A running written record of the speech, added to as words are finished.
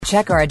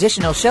check our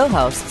additional show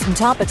hosts and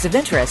topics of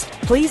interest,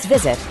 please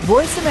visit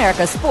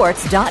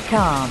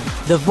VoiceAmericaSports.com.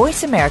 The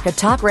Voice America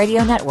Talk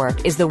Radio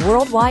Network is the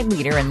worldwide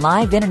leader in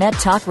live Internet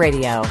talk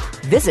radio.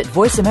 Visit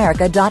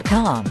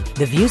VoiceAmerica.com.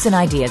 The views and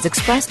ideas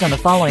expressed on the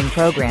following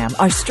program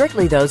are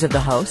strictly those of the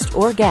host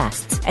or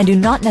guests and do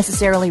not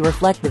necessarily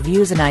reflect the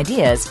views and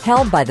ideas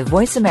held by the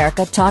Voice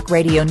America Talk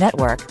Radio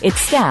Network, its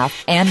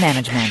staff, and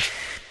management.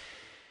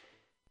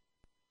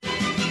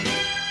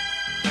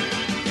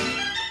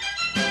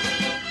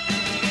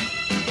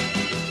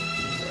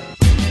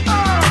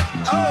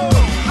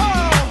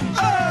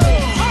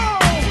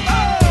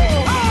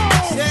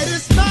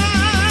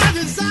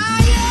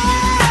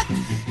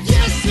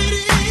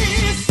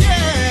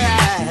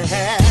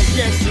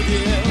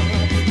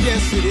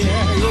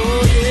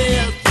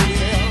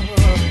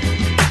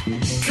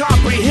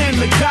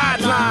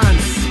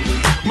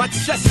 My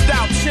chest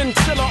out,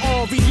 chinchilla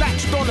on,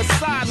 relaxed on the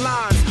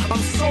sidelines. I'm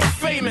so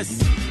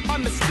famous,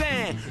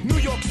 understand. New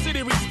York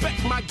City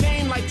respect my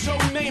game like Joe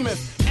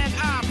Namath. And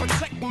I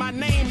protect my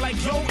name like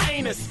Joe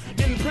Anus.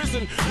 In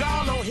prison,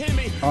 y'all don't hear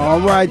me. All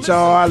right,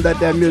 y'all, I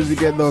let that music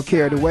get a little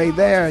carried away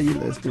there. You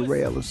listen to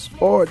Ellis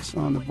Sports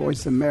on the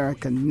Voice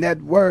America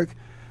Network.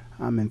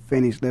 I'm in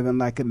Phoenix, living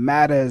like it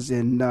matters.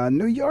 In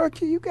New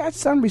York, you got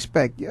some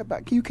respect.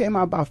 You came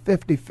out about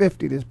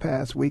 50-50 this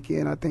past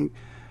weekend. I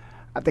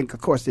think,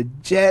 of course, the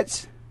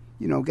Jets,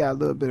 got a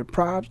little bit of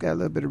props, got a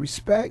little bit of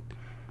respect.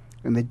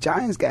 And the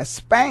Giants got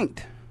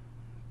spanked.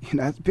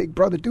 Big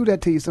brother do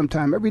that to you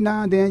sometime. Every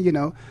now and then,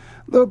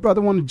 little brother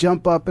want to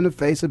jump up in the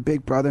face of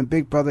big brother, and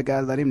big brother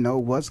got to let him know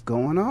what's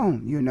going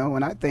on,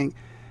 And I think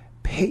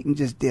Peyton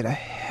just did a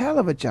hell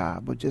of a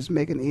job of just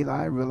making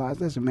Eli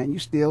realize, listen, man, you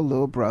still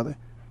little brother,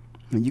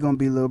 and you're going to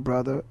be little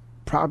brother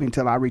probably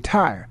until I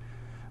retire.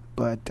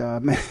 But,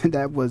 man,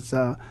 that was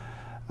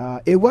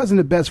it wasn't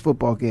the best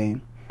football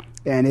game.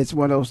 And it's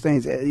one of those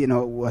things,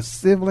 a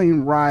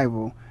sibling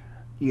rival,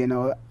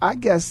 I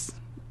guess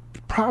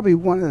probably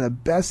one of the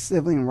best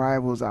sibling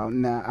rivals out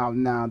there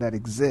now that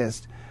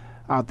exists,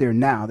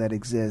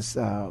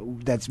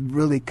 that's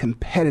really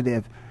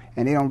competitive,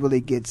 and they don't really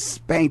get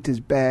spanked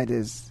as bad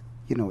as,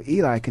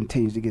 Eli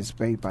continues to get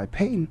spanked by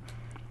Peyton,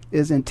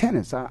 is in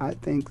tennis. I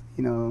think,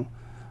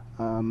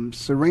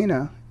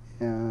 Serena,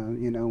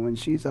 when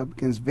she's up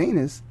against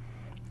Venus,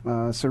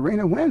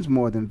 Serena wins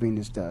more than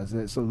Venus does.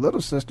 So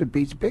little sister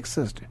beats big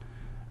sister.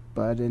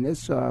 But in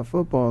this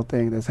football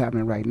thing that's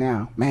happening right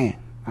now, man,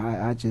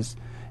 I just,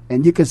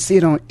 and you can see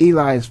it on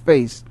Eli's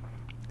face.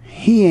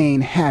 He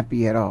ain't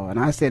happy at all. And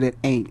I said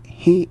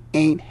he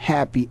ain't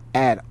happy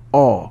at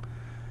all.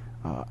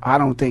 I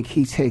don't think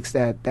he takes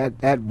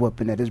that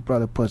whooping that his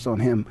brother puts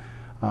on him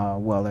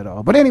well at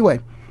all. But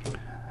anyway,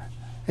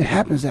 it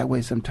happens that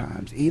way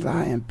sometimes.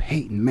 Eli and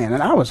Peyton, man.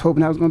 And I was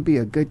hoping that was going to be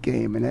a good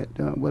game, and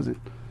that wasn't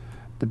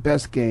the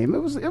best game. It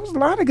was a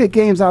lot of good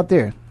games out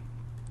there.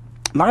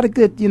 A lot of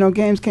good,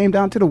 games came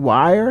down to the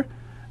wire.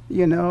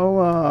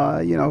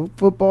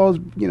 Football's,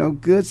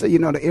 good. So,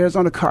 the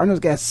Arizona Cardinals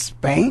got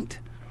spanked.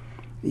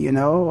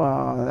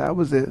 That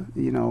was a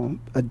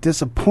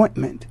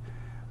disappointment.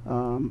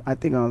 I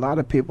think on a lot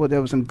of people,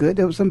 there was some good,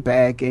 there was some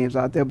bad games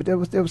out there, but there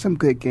was some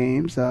good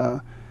games.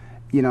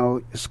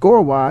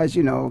 Score-wise,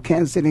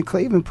 Kansas City and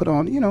Cleveland put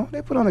on,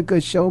 they put on a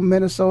good show.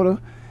 Minnesota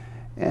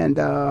and,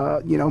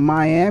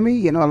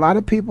 Miami, a lot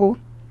of people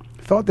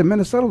thought that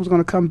Minnesota was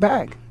going to come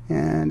back,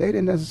 and they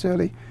didn't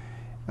necessarily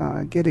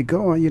get it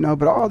going,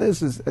 but all this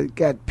has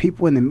got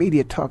people in the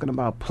media talking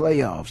about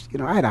playoffs.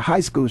 I had a high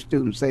school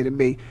student say to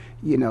me,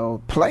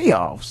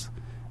 playoffs.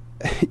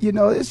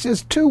 It's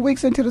just 2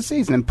 weeks into the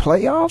season, and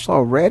playoffs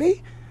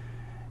already?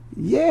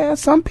 Yeah,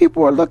 some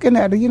people are looking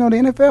at it. The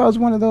NFL is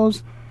one of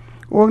those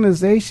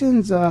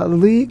organizations,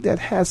 league that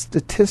has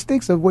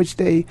statistics of which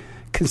they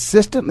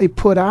consistently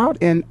put out,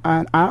 and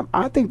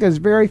I think there's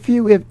very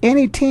few, if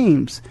any,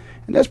 teams,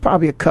 and there's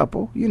probably a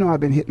couple, I've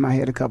been hitting my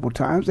head a couple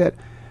times, that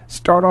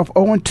start off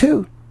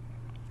 0-2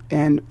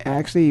 and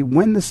actually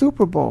win the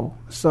Super Bowl.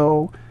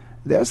 So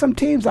there's some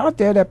teams out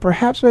there that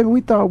perhaps maybe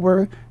we thought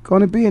were going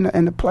to be in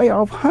the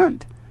playoff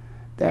hunt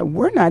that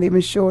we're not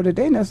even sure that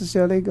they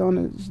necessarily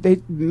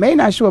they may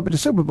not show up at the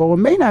Super Bowl or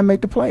may not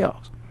make the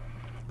playoffs.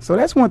 So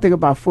that's one thing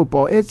about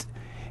football. It's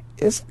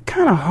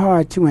kind of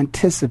hard to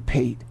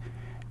anticipate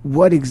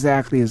what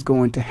exactly is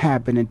going to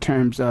happen in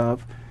terms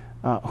of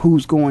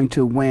who's going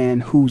to win,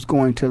 who's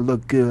going to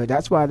look good.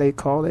 That's why they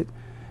call it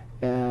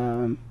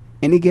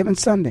any given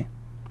Sunday,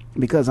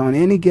 because on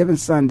any given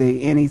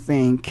Sunday,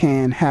 anything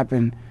can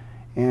happen,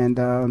 and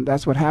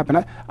that's what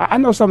happened. I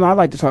know something I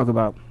like to talk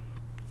about.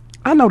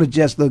 I know the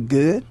Jets look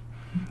good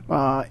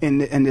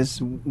in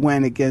this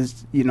win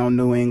against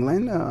New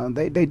England.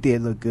 They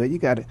did look good. You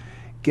got to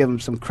give them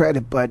some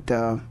credit, but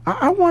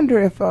I wonder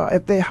if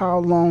how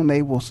long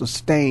they will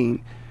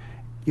sustain.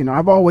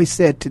 I've always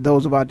said to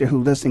those out there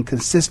who listen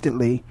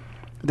consistently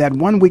that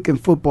 1 week in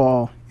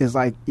football is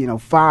like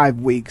 5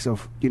 weeks or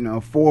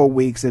 4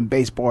 weeks in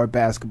baseball or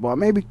basketball.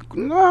 Maybe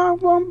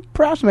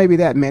perhaps maybe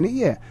that many.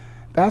 Yeah,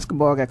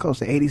 basketball got close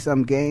to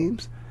 80-some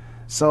games.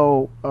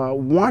 So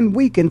 1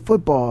 week in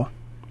football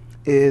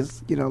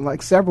is,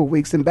 like several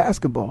weeks in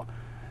basketball.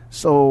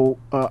 So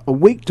a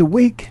week to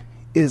week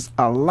is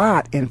a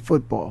lot in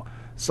football.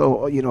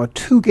 So, a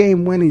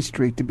 2-game winning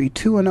streak, to be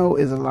 2-0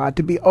 is a lot.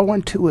 To be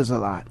 0-2 is a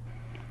lot.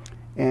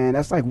 And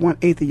that's like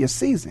 1/8 of your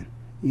season,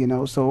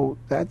 So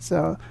that's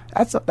a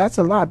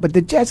lot. But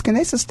the Jets, can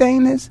they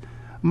sustain this?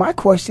 My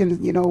question is,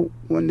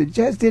 when the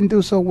Jets didn't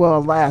do so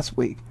well last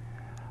week,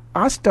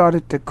 I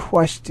started to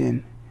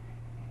question,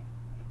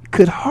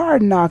 could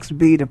Hard Knocks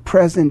be the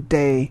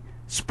present-day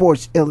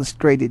Sports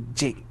Illustrated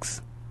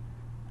jinx?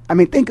 I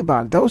mean, think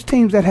about it. Those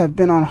teams that have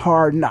been on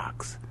Hard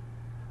Knocks,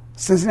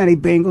 Cincinnati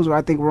Bengals, who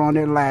I think were on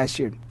there last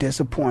year,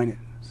 disappointed.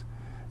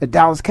 The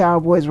Dallas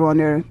Cowboys were on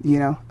there,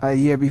 a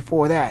year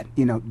before that,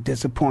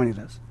 disappointed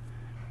us.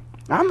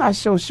 I'm not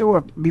so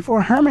sure,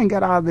 before Herman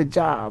got out of the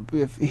job,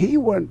 if he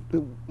was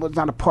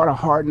not a part of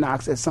Hard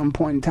Knocks at some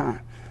point in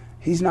time.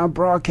 He's now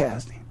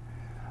broadcasting.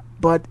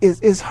 But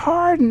is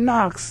Hard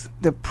Knocks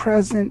the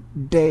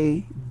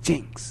present-day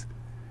jinx?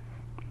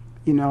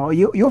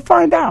 You'll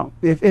find out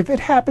if it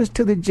happens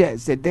to the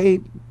Jets that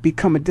they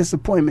become a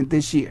disappointment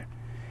this year.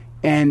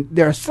 And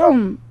there are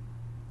some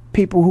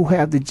people who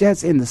have the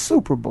Jets in the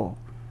Super Bowl.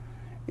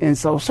 And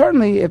so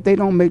certainly if they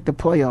don't make the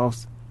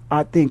playoffs,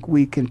 I think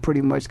we can pretty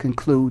much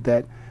conclude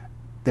that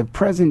the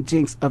present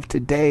jinx of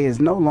today is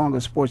no longer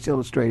Sports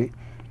Illustrated.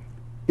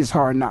 It's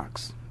Hard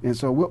Knocks. And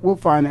so we'll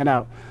find that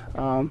out.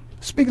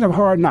 Speaking of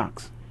Hard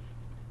Knocks,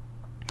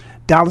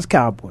 Dallas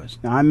Cowboys.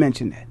 Now, I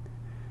mentioned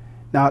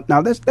that.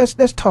 Now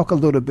let's talk a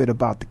little bit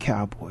about the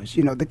Cowboys.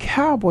 The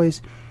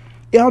Cowboys,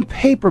 on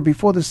paper,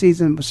 before the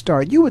season would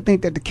start, you would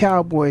think that the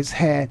Cowboys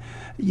had,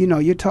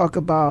 you talk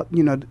about,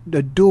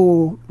 the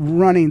dual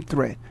running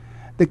threat.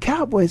 The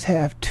Cowboys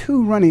have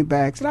 2 running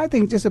backs that I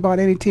think just about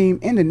any team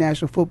in the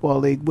National Football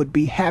League would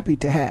be happy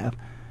to have.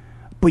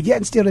 But yet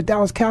and still, the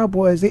Dallas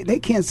Cowboys, they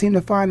can't seem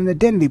to find an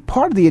identity.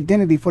 Part of the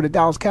identity for the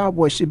Dallas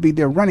Cowboys should be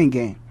their running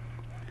game.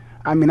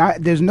 I mean,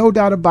 there's no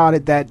doubt about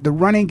it that the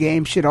running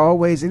game should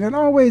always, and it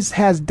always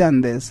has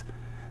done this.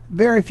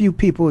 Very few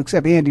people,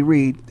 except Andy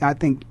Reid, I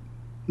think,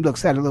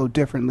 looks at it a little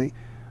differently.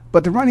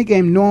 But the running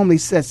game normally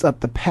sets up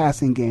the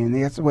passing game.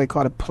 That's the way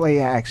called a play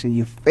action.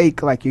 You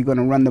fake like you're going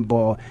to run the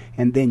ball,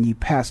 and then you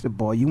pass the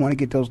ball. You want to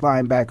get those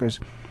linebackers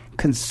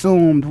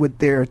consumed with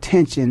their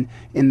attention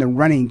in the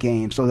running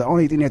game. So the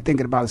only thing they're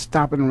thinking about is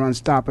stopping and run,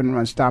 stopping and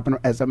run, stopping.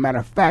 As a matter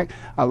of fact,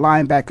 a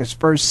linebacker's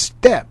first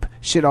step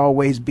should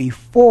always be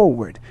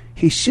forward.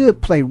 He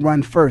should play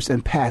run first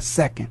and pass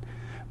second.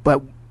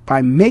 But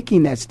by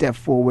making that step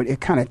forward,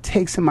 it kind of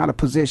takes him out of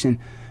position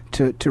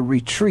to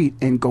retreat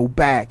and go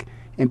back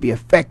and be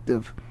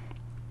effective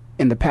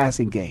in the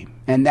passing game.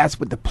 And that's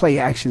what the play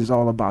action is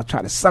all about.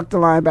 Try to suck the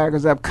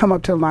linebackers up, come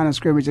up to the line of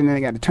scrimmage, and then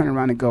they got to turn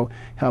around and go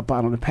help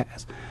out on the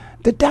pass.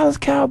 The Dallas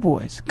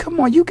Cowboys, come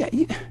on, you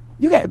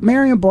got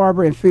Marion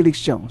Barber and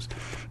Felix Jones.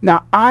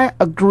 Now, I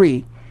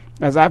agree,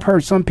 as I've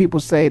heard some people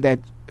say that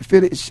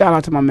shout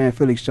out to my man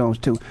Felix Jones,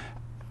 too.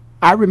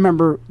 I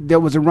remember there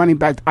was a running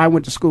back I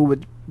went to school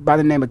with by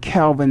the name of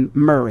Calvin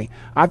Murray.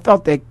 I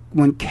felt that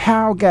when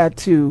Cal got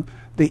to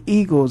the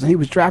Eagles and he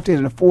was drafted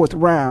in the 4th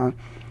round,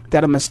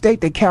 that a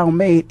mistake that Cal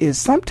made is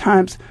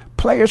sometimes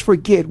players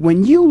forget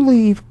when you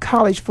leave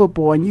college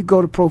football and you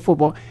go to pro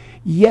football,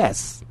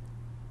 yes,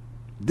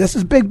 this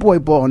is big boy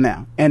ball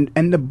now, and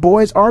the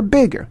boys are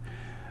bigger,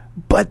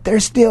 but they're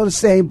still the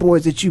same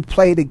boys that you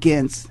played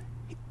against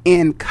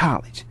in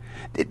college.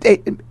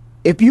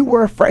 If you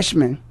were a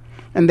freshman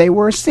and they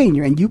were a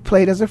senior and you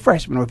played as a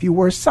freshman, or if you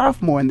were a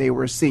sophomore and they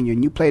were a senior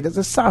and you played as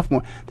a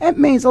sophomore, that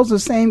means those are the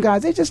same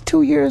guys. They're just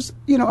 2 years,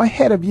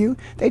 ahead of you.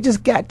 They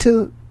just got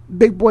to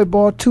big boy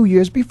ball 2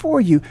 years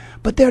before you,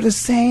 but they're the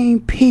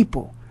same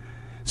people.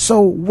 So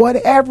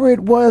whatever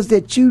it was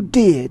that you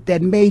did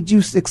that made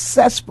you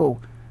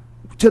successful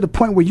to the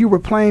point where you were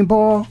playing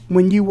ball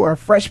when you were a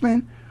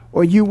freshman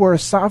or you were a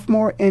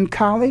sophomore in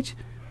college,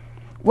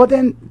 well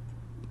then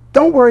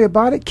don't worry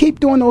about it.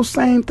 Keep doing those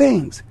same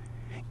things,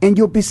 and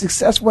you'll be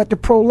successful at the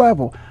pro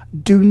level.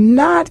 Do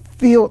not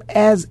feel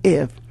as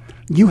if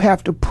you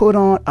have to put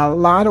on a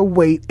lot of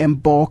weight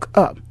and bulk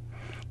up.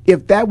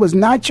 If that was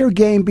not your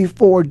game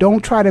before,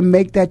 don't try to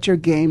make that your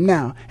game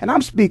now. And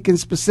I'm speaking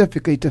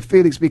specifically to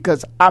Felix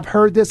because I've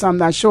heard this, I'm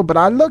not sure, but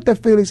I looked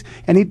at Felix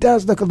and he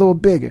does look a little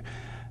bigger.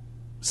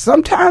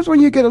 Sometimes when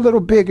you get a little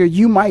bigger,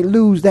 you might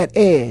lose that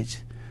edge,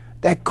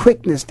 that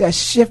quickness, that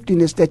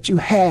shiftiness that you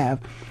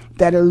have,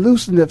 that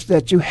elusiveness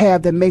that you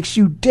have that makes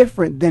you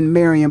different than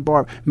Marion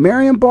Barber.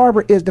 Marion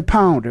Barber is the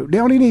pounder. They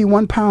only need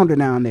 1 pounder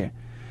down there.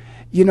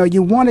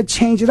 You want to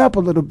change it up a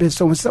little bit.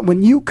 So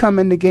when you come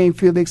in the game,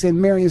 Felix,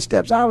 and Marion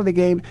steps out of the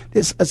game,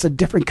 it's a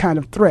different kind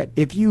of threat.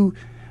 If you,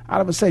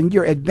 all of a sudden,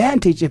 your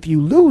advantage, if you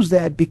lose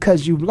that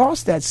because you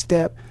lost that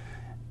step,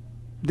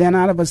 then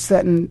all of a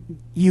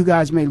sudden, you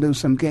guys may lose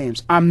some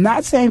games. I'm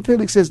not saying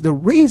Felix is the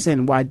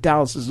reason why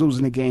Dallas is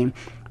losing the game.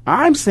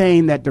 I'm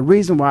saying that the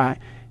reason why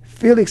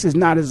Felix is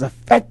not as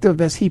effective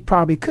as he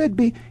probably could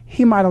be,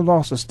 he might have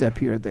lost a step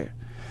here or there.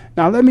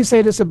 Now, let me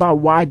say this about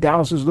why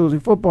Dallas is losing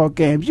football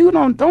games. You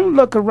don't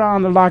look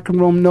around the locker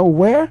room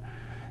nowhere.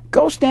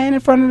 Go stand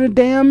in front of the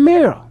damn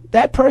mirror.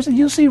 that person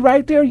you see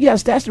right there,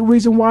 yes, that's the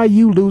reason why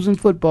you losing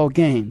football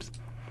games.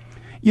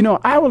 You know,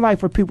 I would like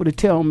for people to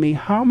tell me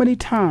how many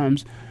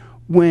times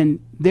when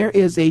there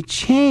is a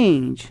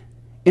change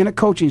in a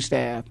coaching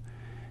staff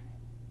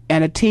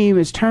and a team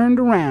is turned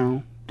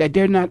around, that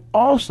there not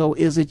also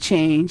is a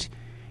change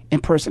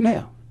in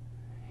personnel.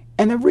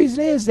 And the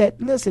reason is that,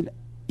 listen,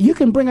 you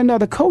can bring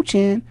another coach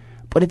in,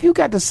 but if you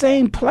got the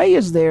same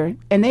players there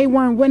and they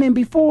weren't winning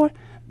before,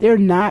 they're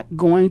not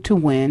going to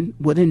win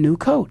with a new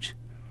coach.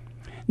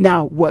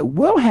 Now, what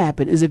will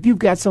happen is if you've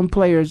got some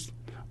players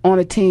on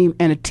a team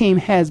and a team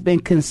has been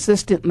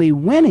consistently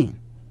winning,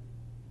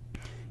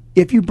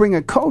 if you bring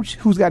a coach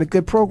who's got a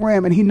good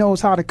program and he knows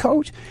how to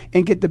coach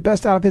and get the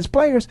best out of his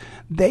players,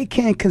 they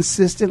can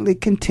consistently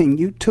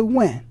continue to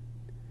win.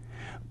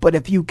 But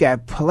if you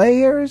got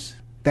players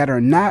that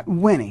are not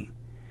winning,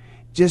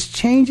 just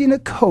changing a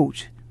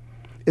coach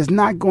is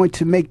not going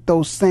to make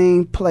those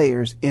same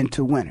players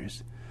into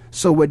winners.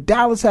 So what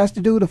Dallas has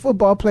to do, the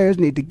football players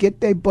need to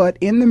get their butt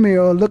in the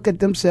mirror, look at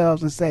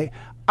themselves and say,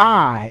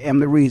 I am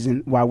the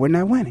reason why we're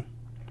not winning.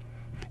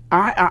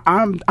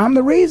 I'm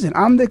the reason.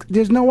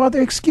 There's no other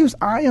excuse.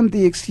 I am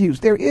the excuse.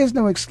 There is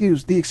no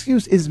excuse. The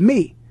excuse is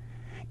me.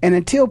 And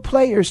until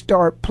players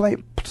start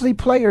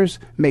players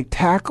make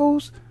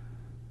tackles,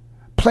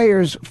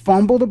 players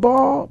fumble the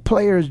ball,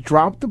 players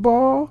drop the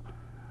ball,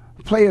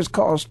 players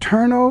cause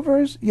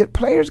turnovers, yet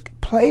players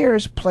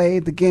play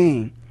the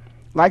game.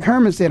 Like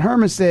Herman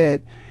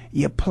said,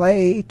 you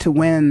play to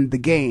win the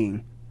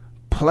game.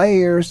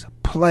 Players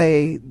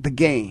play the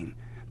game.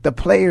 The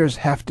players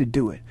have to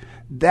do it.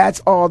 That's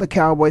all the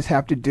Cowboys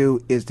have to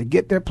do, is to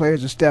get their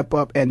players to step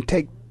up and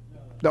take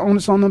the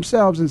onus on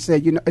themselves and say,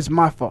 you know, it's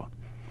my fault.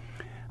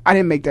 I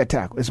didn't make that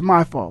tackle. It's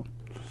my fault.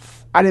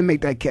 I didn't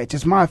make that catch.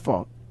 It's my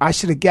fault. I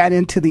should have got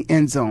into the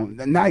end zone,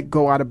 not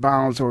go out of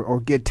bounds or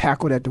get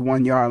tackled at the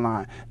 1 yard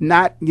line,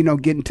 not,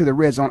 get into the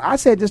red zone. I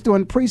said this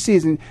during the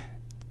preseason.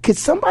 Could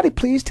somebody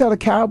please tell the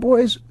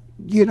Cowboys,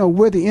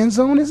 where the end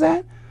zone is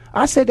at?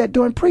 I said that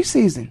during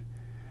preseason.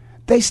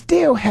 They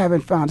still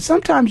haven't found it.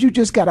 Sometimes you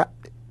just got to,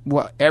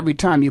 every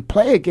time you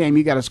play a game,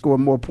 you got to score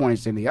more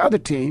points than the other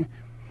team.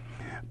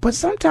 But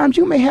sometimes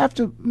you may have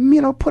to,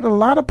 put a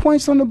lot of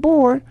points on the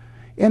board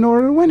in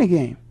order to win a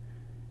game.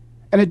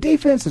 And the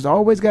defense has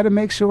always got to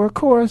make sure, of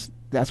course,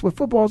 that's what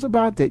football's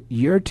about, that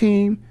your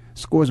team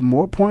scores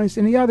more points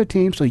than the other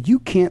team, so you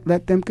can't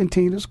let them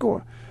continue to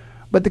score.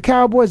 But the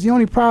Cowboys, the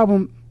only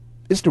problem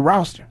is the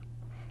roster.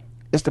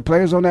 It's the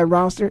players on that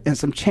roster, and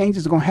some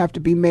changes are going to have to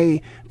be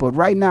made. But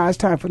right now, it's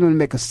time for them to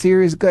make a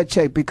serious gut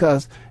check,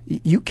 because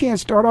you can't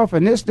start off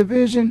in this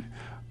division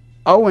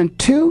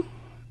 0-2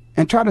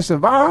 and try to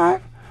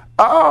survive.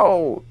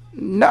 Oh,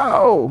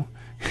 no.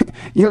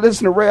 You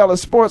listen to Rail of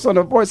Sports on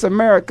the Voice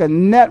America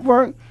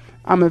Network.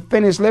 I'm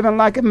finished living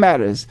like it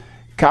matters.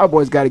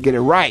 Cowboys got to get it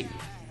right.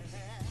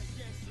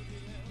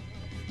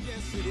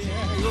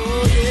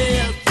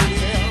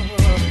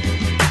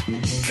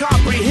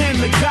 Comprehend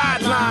the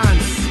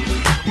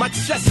guidelines. My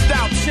chest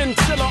out,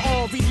 chinchilla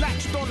on,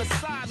 relaxed on the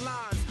sidelines.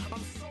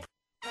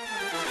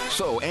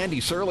 So Andy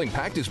Serling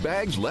packed his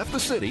bags, left the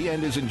city,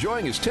 and is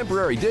enjoying his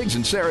temporary digs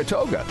in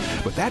Saratoga.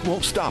 But that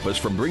won't stop us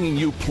from bringing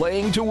you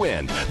Playing to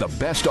Win, the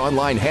best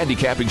online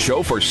handicapping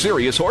show for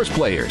serious horse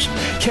players.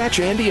 Catch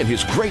Andy and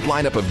his great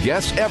lineup of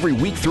guests every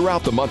week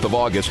throughout the month of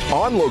August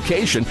on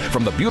location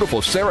from the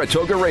beautiful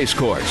Saratoga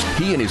Racecourse.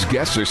 He and his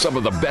guests are some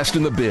of the best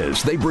in the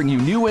biz. They bring you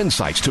new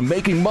insights to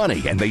making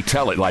money, and they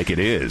tell it like it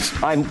is.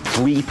 I'm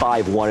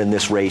 3-5-1 in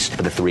this race,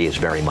 but the 3 is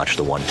very much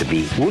the one to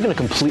beat. We're going to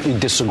completely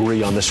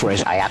disagree on this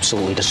race. I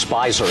absolutely despise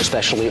her,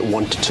 especially at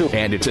 1-2.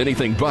 And it's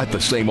anything but the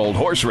same old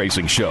horse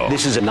racing show.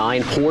 This is a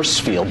 9-horse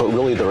field, but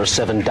really there are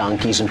 7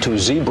 donkeys and 2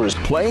 zebras.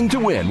 Playing to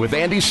Win with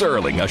Andy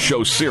Serling, a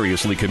show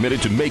seriously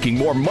committed to making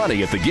more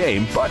money at the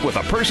game, but with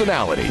a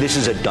personality. This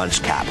is a dunce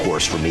cap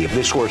horse for me. If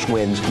this horse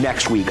wins,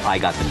 next week I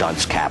got the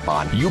dunce cap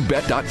on.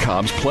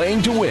 YouBet.com's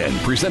Playing to Win,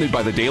 presented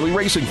by the Daily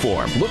Racing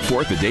Form. Look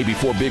for it the day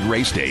before big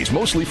race days,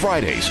 mostly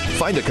Fridays.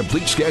 Find a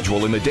complete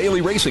schedule in the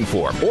Daily Racing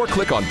Form or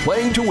click on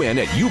Playing to Win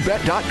at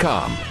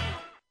YouBet.com.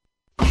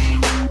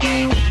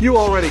 You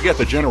already get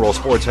the general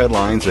sports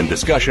headlines and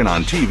discussion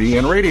on TV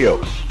and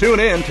radio. Tune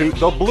in to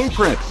The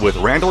Blueprint with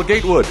Randall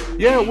Gatewood.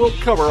 Yeah, we'll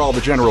cover all the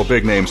general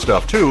big-name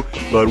stuff too,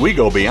 but we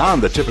go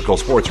beyond the typical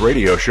sports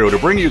radio show to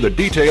bring you the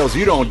details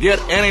you don't get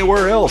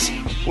anywhere else.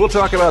 We'll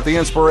talk about the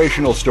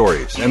inspirational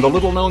stories and the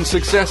little-known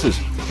successes.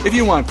 If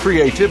you want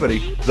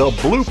creativity, The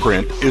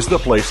Blueprint is the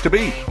place to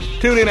be.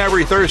 Tune in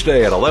every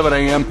Thursday at 11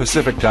 a.m.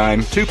 Pacific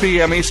Time, 2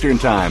 p.m. Eastern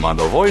Time on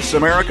the Voice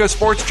America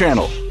Sports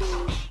Channel.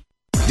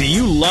 Do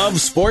you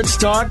love sports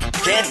talk?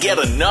 Can't get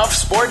enough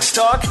sports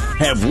talk?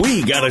 Have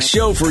we got a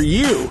show for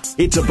you?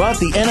 It's about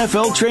the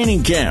NFL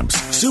training camps,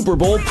 Super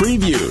Bowl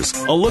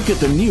previews, a look at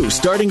the new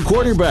starting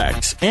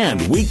quarterbacks,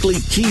 and weekly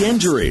key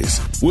injuries.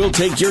 We'll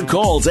take your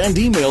calls and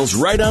emails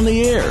right on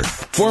the air.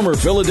 Former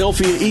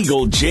Philadelphia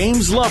Eagle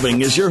James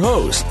Loving is your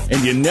host,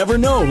 and you never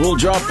know who'll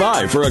drop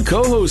by for a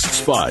co-host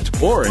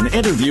spot or an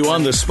interview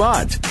on the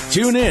spot.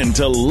 Tune in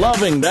to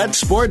Loving That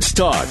Sports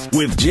Talk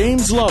with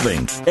James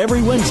Loving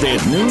every Wednesday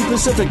at noon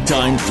Pacific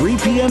Time, 3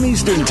 p.m.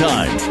 Eastern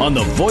Time on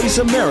the Voice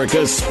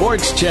America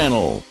Sports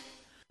Channel.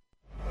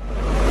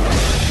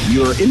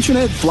 Your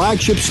internet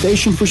flagship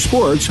station for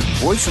sports,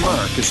 Voice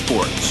America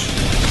Sports.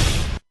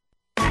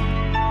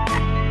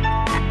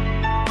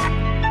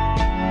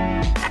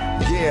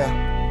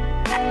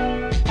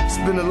 Yeah, it's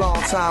been a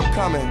long time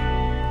coming.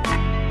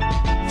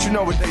 But you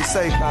know what they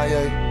say,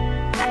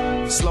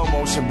 Kanye? Slow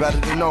motion better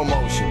than no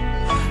motion.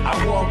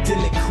 I walked in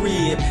the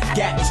crib,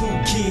 got 2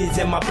 kids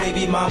and my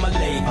baby mama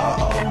late.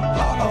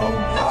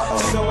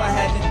 So I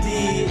had to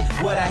did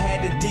what I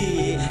had to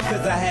did,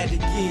 cause I had to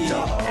give.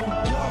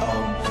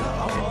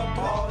 I'm up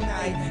all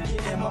night,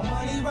 getting my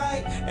money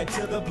right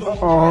until the blue.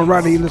 All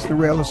righty, you listen to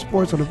Rail of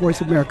Sports on the Voice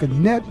America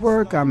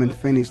Network. I'm in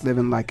Phoenix,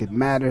 living like it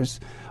matters.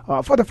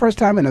 For the first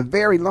time in a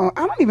very long,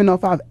 I don't even know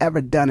if I've ever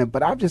done it,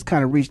 but I've just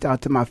kind of reached out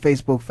to my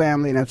Facebook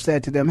family and I've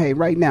said to them, hey,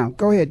 right now,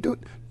 go ahead, do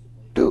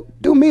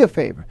me a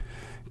favor.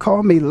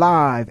 Call me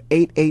live,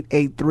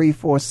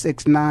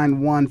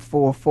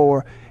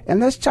 888-346-9144, and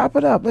let's chop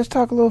it up. Let's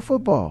talk a little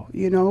football.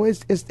 You know,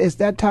 it's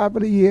that time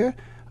of the year.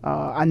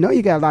 I know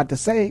you got a lot to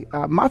say.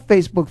 My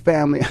Facebook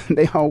family,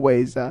 they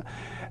always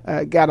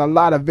got a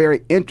lot of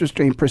very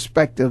interesting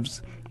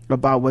perspectives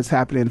about what's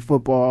happening in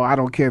football. I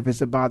don't care if it's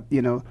about,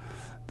 you know,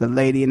 the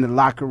lady in the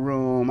locker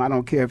room. I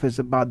don't care if it's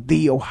about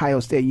the Ohio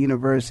State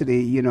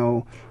University, you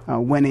know,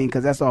 winning,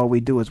 because that's all we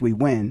do is we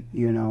win,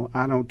 you know.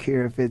 I don't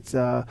care if it's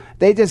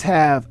they just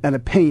have an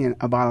opinion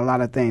about a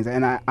lot of things,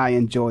 and I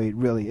enjoy it,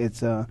 really.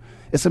 It's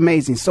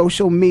amazing.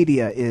 Social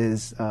media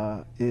is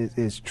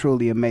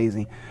truly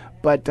amazing.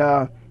 But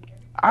I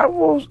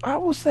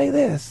will say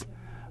this.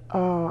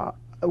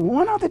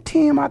 One other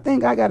team I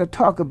think I got to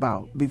talk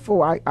about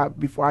before I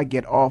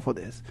get off of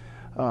this.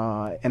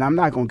 And I'm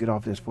not going to get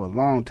off this for a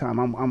long time.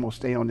 I'm going to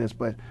stay on this,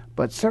 but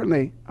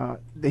certainly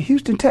the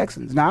Houston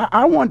Texans. Now,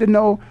 I wanted to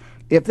know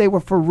if they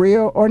were for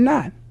real or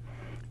not.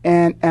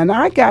 And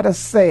I got to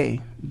say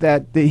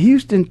that the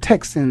Houston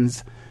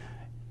Texans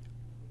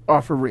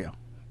are for real.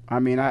 I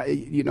mean,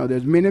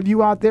 there's many of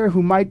you out there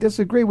who might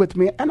disagree with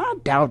me, and I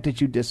doubt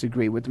that you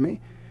disagree with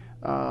me.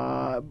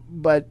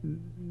 But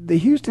the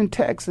Houston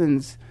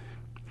Texans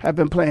have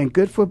been playing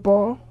good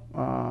football.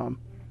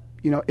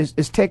 You know,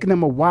 it's taken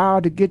them a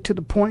while to get to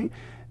the point.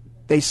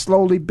 They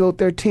slowly built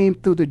their team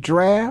through the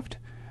draft.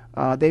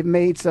 They've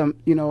made some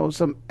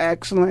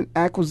excellent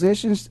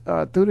acquisitions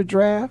through the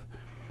draft.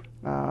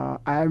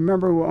 I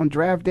remember on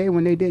draft day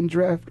when they didn't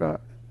draft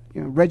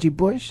Reggie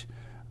Bush,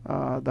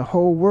 the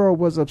whole world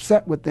was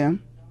upset with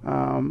them.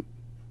 I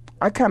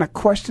kind of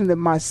questioned it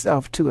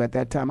myself too at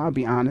that time. I'll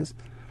be honest.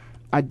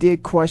 I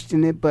did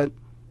question it, but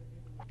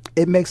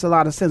it makes a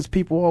lot of sense.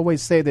 People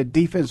always say that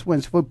defense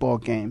wins football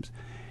games.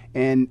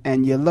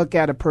 And you look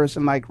at a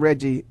person like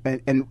Reggie,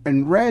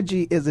 and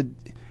Reggie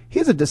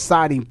he's a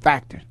deciding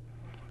factor.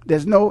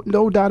 There's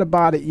no doubt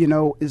about it. You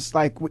know, it's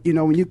like, you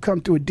know, when you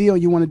come to a deal,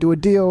 you want to do a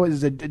deal.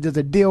 There's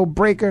a deal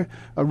breaker.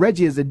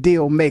 Reggie is a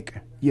deal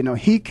maker. You know,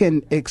 he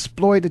can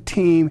exploit a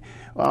team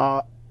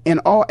in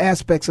all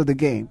aspects of the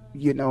game.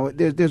 You know,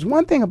 there's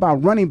one thing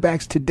about running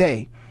backs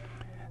today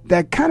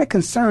that kind of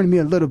concerned me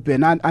a little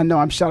bit. And I know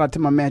I'm shout out to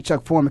my man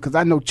Chuck Foreman, because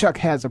I know Chuck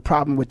has a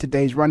problem with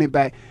today's running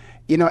back.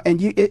 You know, and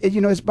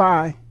it's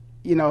by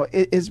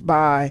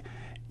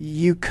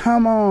you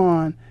come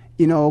on,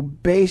 you know,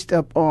 based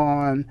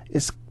upon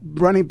it's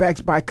running backs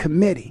by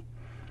committee.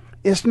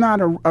 It's not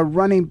a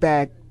running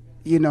back,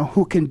 you know,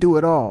 who can do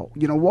it all.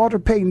 You know, Walter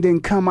Payton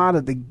didn't come out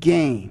of the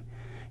game.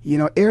 You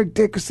know, Eric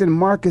Dickerson,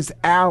 Marcus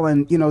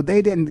Allen, you know,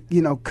 they didn't,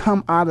 you know,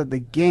 come out of the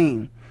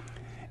game.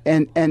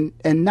 And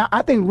now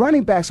I think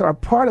running backs are a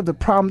part of the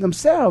problem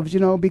themselves, you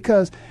know,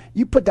 because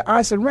you put the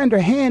I surrender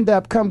hand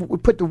up,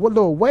 put the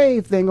little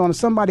wave thing on,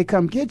 somebody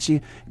come get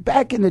you.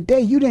 Back in the day,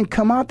 you didn't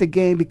come out the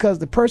game because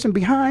the person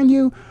behind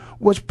you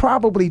was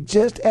probably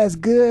just as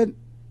good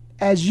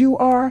as you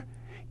are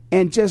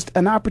and just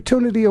an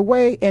opportunity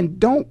away. And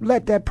don't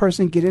let that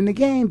person get in the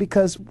game,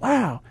 because,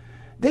 wow,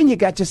 then you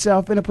got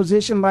yourself in a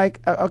position like,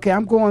 okay,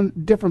 I'm going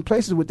different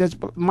places with this.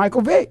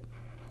 Michael Vick.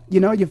 You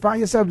know, you find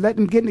yourself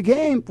letting him get in the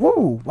game.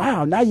 Whoa,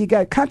 wow, now you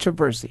got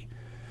controversy.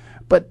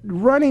 But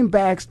running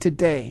backs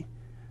today,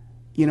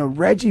 you know,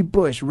 Reggie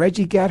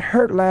got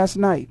hurt last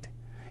night.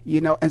 You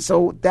know, and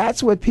so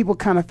that's what people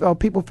kind of felt.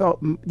 People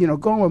felt, you know,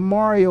 going with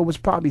Mario was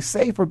probably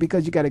safer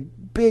because you got a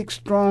big,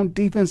 strong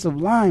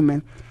defensive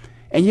lineman,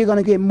 and you're going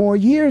to get more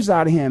years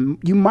out of him.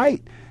 You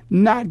might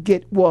not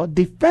get, well,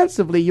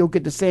 defensively, you'll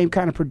get the same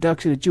kind of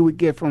production that you would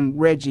get from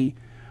Reggie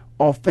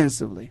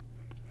offensively.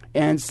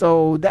 And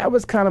so that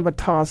was kind of a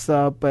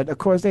toss-up, but of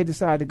course they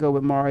decided to go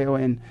with Mario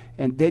and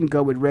didn't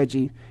go with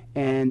Reggie.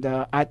 And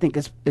I think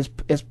it's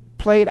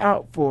played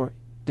out for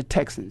the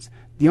Texans.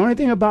 The only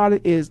thing about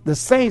it is the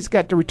Saints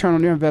got the return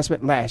on their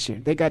investment last year.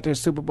 They got their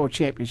Super Bowl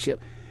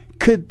championship.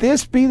 Could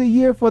this be the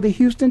year for the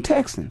Houston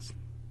Texans?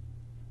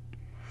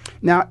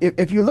 Now,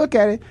 if you look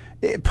at it,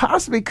 it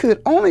possibly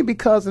could only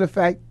because of the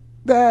fact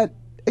that,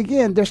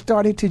 again, they're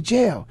starting to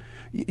gel.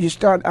 They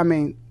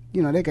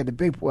got the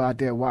big boy out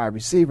there, wide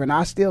receiver, and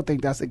I still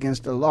think that's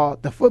against the law.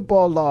 The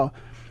football law,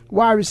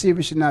 wide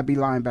receivers should not be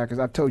linebackers.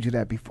 I've told you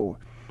that before.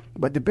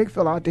 But the big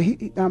fella out there,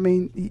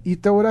 you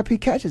throw it up, he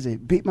catches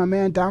it. Beat my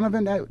man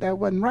Donovan, that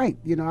wasn't right.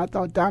 I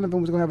thought Donovan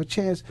was going to have a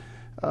chance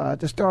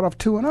to start off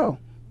 2-0.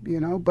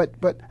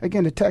 But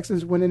again, the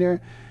Texans went in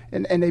there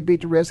and they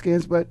beat the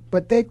Redskins.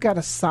 But they've got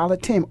a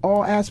solid team,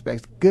 all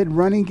aspects. Good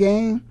running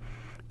game,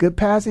 good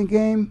passing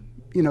game,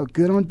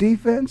 good on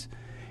defense.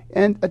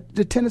 And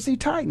the Tennessee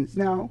Titans.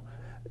 Now,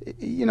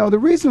 the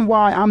reason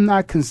why I'm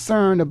not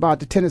concerned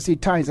about the Tennessee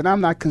Titans and I'm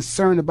not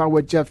concerned about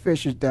what Jeff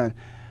Fisher's done,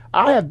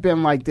 I have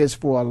been like this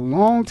for a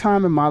long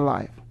time in my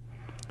life.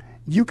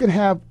 You can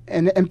have,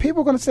 and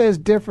people are going to say it's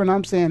different.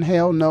 I'm saying,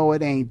 hell no,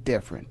 it ain't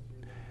different.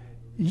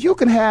 You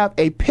can have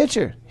a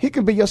pitcher. He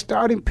can be your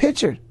starting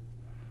pitcher.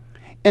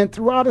 And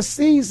throughout a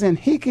season,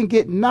 he can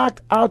get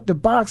knocked out the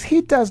box. He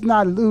does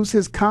not lose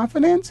his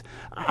confidence.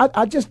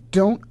 I just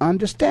don't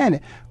understand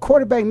it.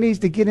 Quarterback needs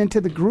to get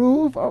into the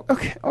groove.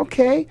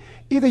 Okay.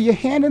 Either you're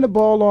handing the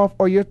ball off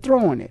or you're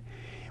throwing it.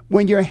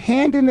 When you're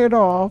handing it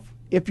off,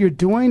 if you're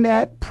doing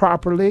that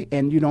properly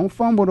and you don't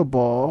fumble the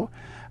ball,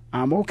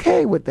 I'm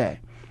okay with that.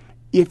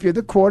 If you're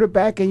the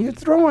quarterback and you're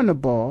throwing the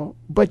ball,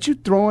 but you're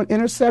throwing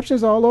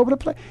interceptions all over the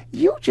place,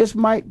 you just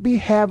might be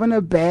having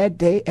a bad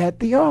day at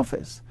the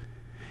office.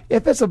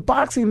 If it's a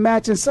boxing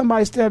match and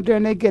somebody stands up there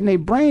and they're getting their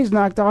brains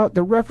knocked out,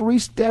 the referee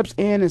steps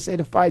in and say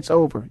the fight's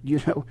over. You're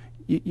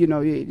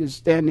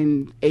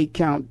standing 8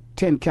 count,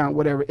 10 count,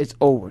 whatever, it's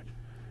over.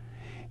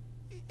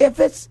 If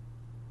it's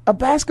a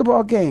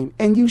basketball game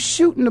and you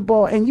shooting the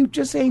ball and you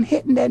just ain't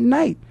hitting that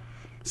night,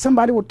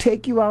 somebody will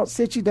take you out,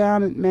 sit you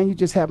down, and man, you're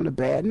just having a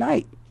bad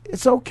night.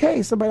 It's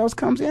okay. Somebody else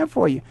comes in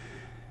for you.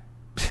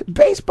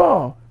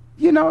 Baseball,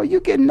 you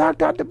get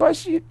knocked out the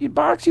box,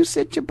 you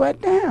sit your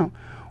butt down.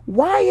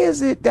 Why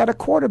is it that a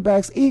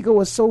quarterback's ego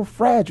is so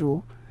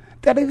fragile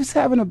that if he's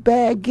having a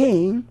bad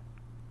game,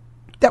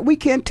 that we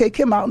can't take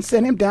him out and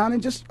send him down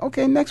and just,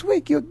 okay, next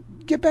week you'll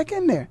get back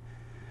in there?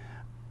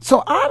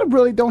 So I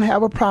really don't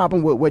have a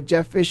problem with what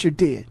Jeff Fisher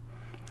did.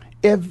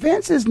 If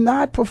Vince is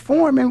not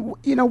performing,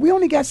 we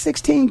only got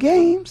 16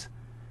 games.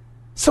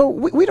 So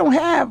we don't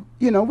have,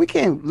 we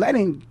can't let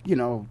him,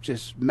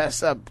 just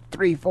mess up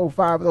 3, 4,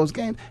 5 of those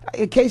games.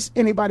 In case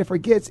anybody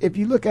forgets, if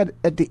you look at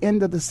the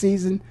end of the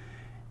season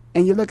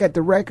and you look at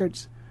the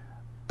records,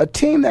 a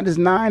team that is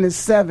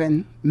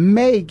 9-7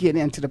 may get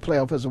into the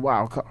playoff as a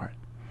wild card.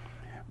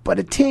 But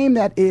a team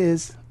that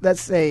is,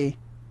 let's say,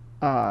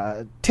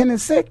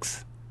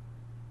 10-6,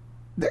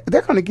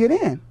 they're going to get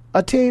in.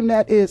 A team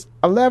that is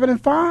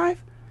 11-5,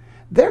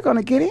 they're going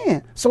to get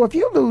in. So if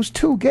you lose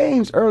 2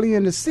 games early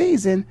in the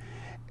season,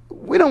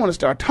 we don't want to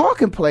start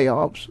talking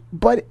playoffs,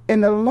 but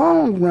in the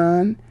long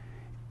run,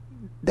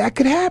 that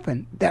could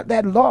happen.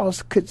 That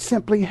loss could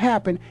simply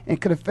happen and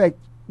could affect,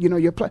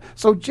 your play.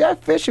 So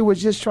Jeff Fisher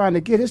was just trying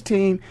to get his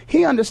team.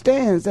 He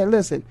understands that,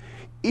 listen,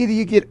 either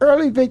you get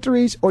early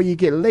victories or you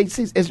get late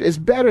season. It's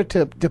better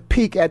to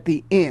peak at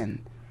the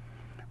end.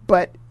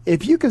 But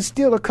if you can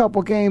steal a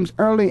couple games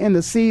early in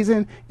the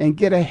season and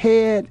get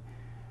ahead,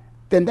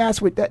 then that's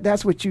what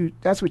you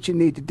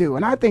need to do.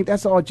 And I think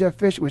that's all Jeff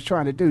Fisher was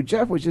trying to do.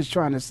 Jeff was just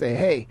trying to say,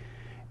 hey,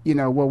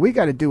 what we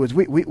got to do is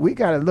we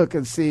got to look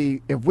and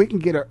see if we can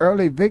get an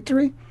early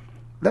victory.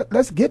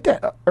 Let's get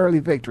that early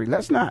victory.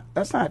 Let's not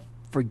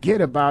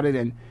forget about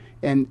it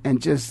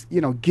and just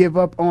give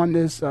up on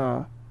this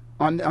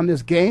on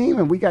this game.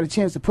 And we got a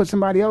chance to put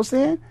somebody else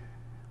in.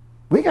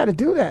 We got to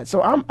do that.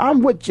 So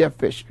I'm with Jeff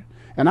Fisher,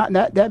 and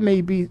that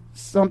may be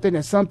something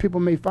that some people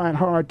may find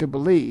hard to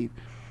believe,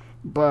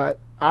 but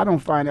I don't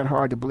find it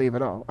hard to believe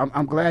at all.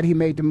 I'm glad he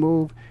made the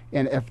move,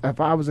 and if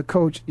I was a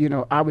coach,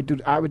 I would do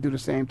the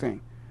same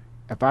thing.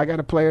 If I got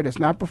a player that's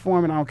not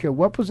performing, I don't care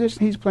what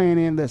position he's playing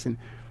in. Listen,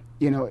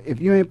 if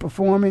you ain't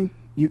performing,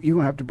 you're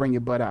gonna have to bring your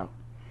butt out.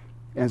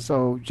 And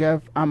so,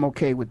 Jeff, I'm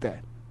okay with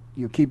that.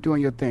 You keep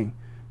doing your thing,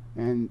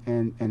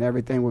 and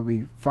everything will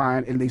be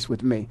fine, at least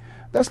with me.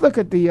 Let's look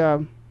at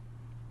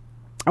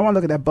I want to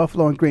look at that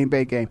Buffalo and Green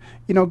Bay game.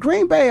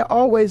 Green Bay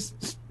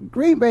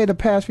the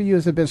past few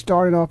years have been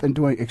starting off and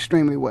doing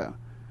extremely well.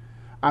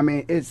 I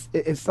mean, it's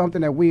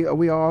something that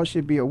we all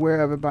should be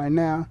aware of it by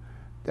now,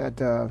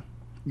 that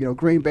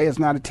Green Bay is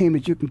not a team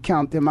that you can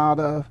count them out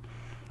of.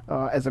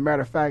 As a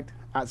matter of fact,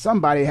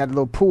 somebody had a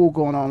little pool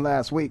going on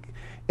last week,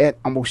 and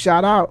I'm gonna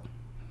shout out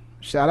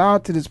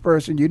to this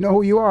person. You know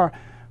who you are,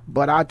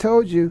 but I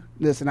told you,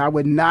 listen, I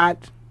would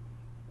not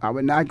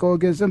go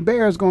against some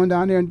Bears going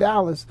down there in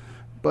Dallas,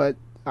 but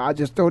I'll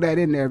just throw that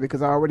in there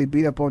because I already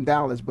beat up on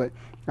Dallas. But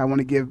I want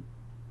to give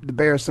the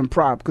Bears some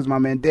prop because my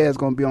man Dez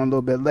going to be on a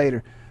little bit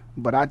later.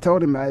 But I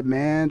told him,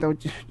 man,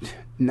 don't you?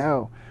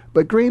 No.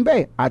 But Green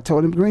Bay, I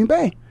told him Green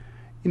Bay.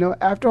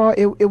 After all,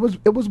 it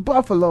was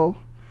Buffalo,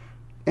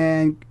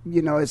 and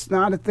it's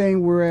not a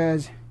thing.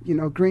 Whereas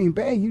Green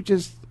Bay, you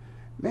just,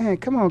 man,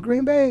 come on,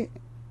 Green Bay,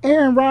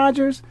 Aaron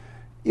Rodgers,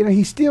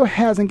 he still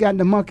hasn't gotten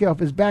the monkey off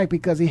his back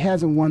because he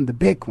hasn't won the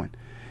big one.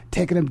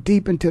 Taking him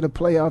deep into the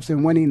playoffs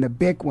and winning the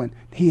big one.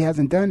 He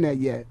hasn't done that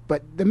yet.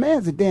 But the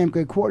man's a damn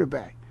good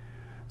quarterback.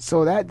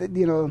 So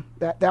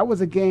that was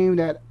a game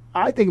that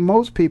I think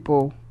most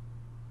people,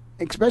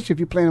 especially if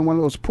you're playing in one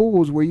of those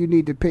pools where you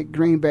need to pick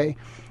Green Bay,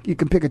 you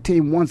can pick a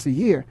team once a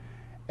year.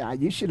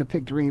 You should have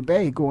picked Green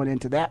Bay going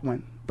into that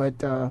one.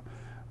 But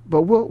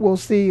we'll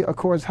see, of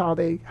course, how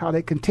they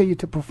continue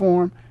to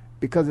perform,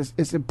 because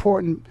it's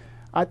important.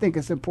 I think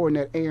it's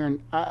important that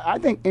Aaron. I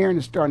think Aaron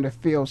is starting to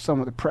feel some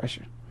of the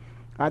pressure.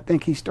 I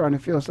think he's starting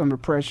to feel some of the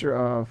pressure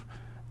of,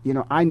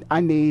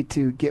 I need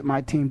to get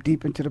my team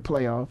deep into the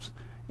playoffs,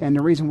 and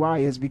the reason why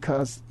is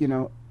because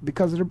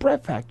of the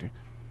Brett factor.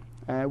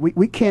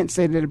 We can't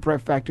say that the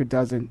Brett factor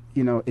doesn't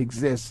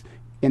exist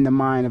in the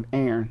mind of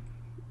Aaron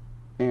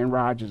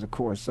Rodgers, of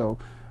course. So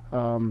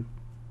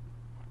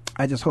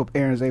I just hope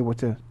Aaron's able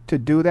to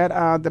do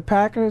that. The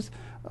Packers,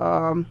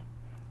 I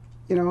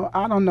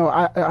don't know.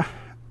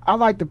 I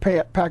like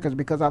the Packers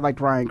because I liked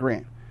Ryan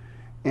Grant.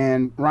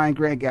 And Ryan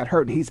Grant got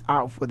hurt, and he's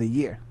out for the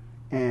year.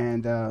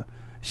 And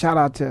shout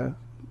out to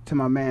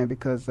my man,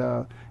 because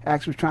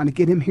actually was trying to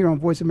get him here on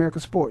Voice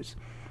America Sports.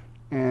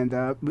 And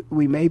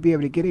we may be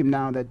able to get him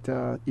now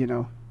that,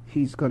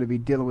 he's going to be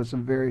dealing with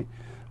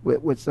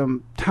with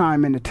some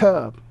time in the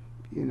tub.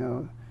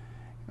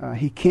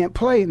 He can't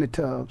play in the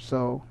tub,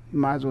 so you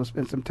might as well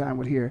spend some time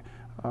with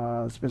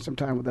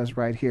us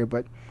right here.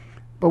 But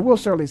we'll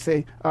certainly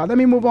see. Let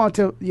me move on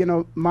to,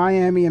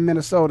 Miami and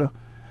Minnesota.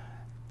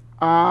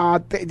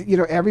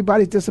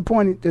 Everybody's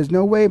disappointed. There's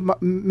no way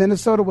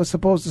Minnesota was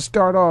supposed to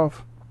start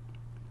off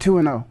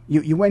 2-0.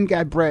 You went and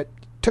got Brett,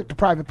 took the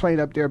private plane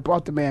up there,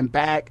 brought the man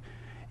back.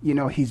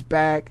 He's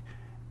back.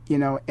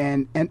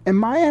 And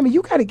Miami,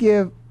 you got to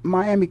give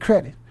Miami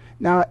credit.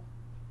 Now,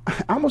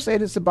 I'm gonna say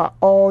this about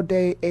all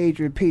day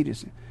Adrian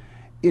Peterson.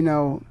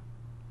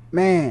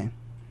 Man,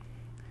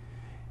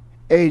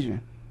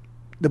 Adrian,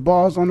 the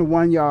ball's on the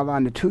 1 yard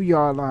line, the 2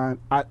 yard line.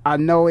 I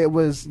know it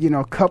was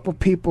a couple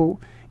people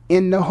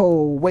in the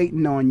hole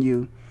waiting on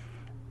you,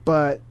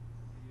 but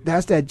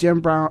that's that Jim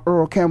Brown,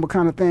 Earl Campbell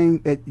kind of thing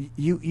that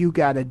you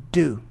got to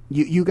do.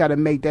 You got to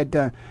make that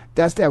done.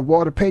 That's that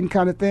Walter Payton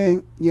kind of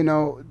thing,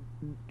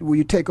 where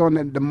you take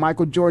on the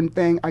Michael Jordan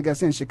thing, I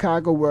guess, in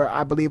Chicago, where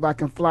I believe I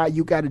can fly.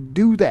 You got to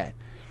do that.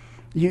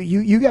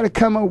 You got to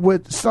come up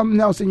with something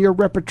else in your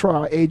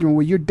repertoire, Adrian,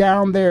 where you're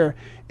down there.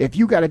 If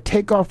you got to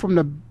take off from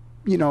the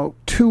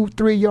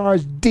 2-3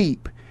 yards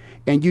deep,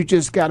 and you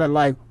just got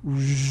to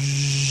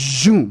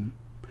zoom.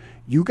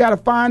 You got to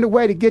find a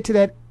way to get to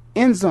that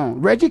end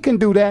zone. Reggie can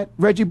do that.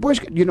 Reggie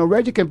Bush,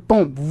 Reggie can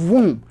boom,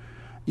 boom.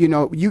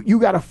 You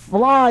got to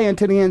fly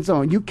into the end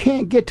zone. You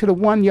can't get to the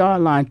 1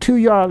 yard line, 2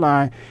 yard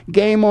line,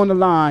 game on the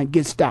line,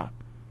 get stopped.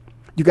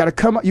 You got to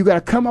come up. You got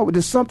to come up with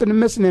there's something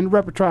missing in the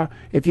repertoire.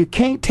 If you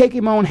can't take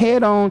him on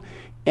head on,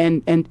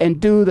 and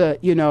do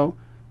the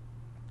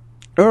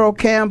Earl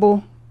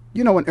Campbell.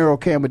 When Earl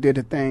Campbell did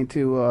the thing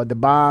to the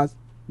Boz.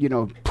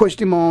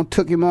 Pushed him on,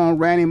 took him on,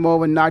 ran him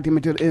over, knocked him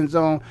into the end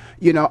zone.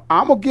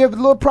 I'm going to give a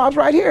little props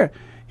right here.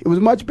 It was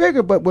much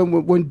bigger, but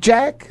when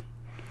Jack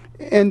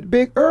and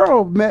Big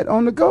Earl met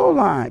on the goal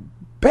line,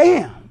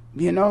 bam,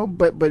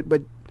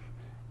 but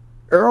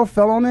Earl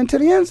fell on into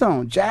the end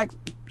zone. Jack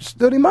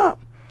stood him up.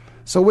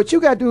 So what you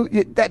got to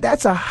do,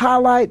 that's a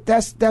highlight,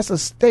 that's a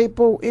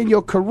staple in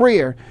your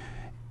career.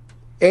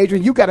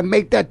 Adrian, you got to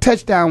make that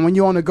touchdown when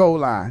you're on the goal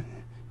line.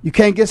 You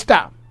can't get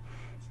stopped.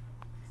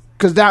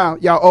 Because now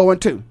y'all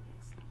 0-2.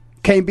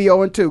 Can't be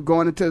 0-2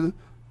 going into the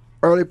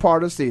early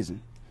part of the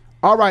season.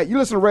 All right, you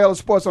listen to Rail of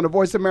Sports on the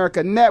Voice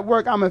America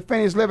Network. I'm in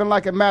Phoenix, living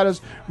like it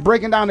matters,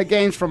 breaking down the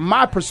games from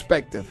my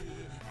perspective.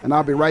 And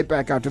I'll be right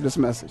back after this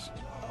message.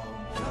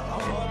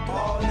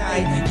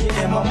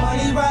 Getting my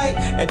money right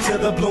until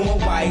the blue and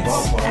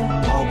whites.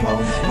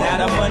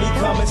 Now the money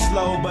coming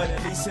slow, but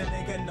at least a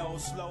nigga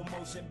knows slow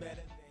motion better.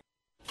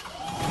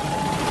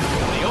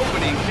 The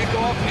opening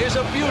kickoff is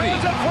a beauty.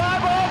 It's a fly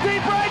ball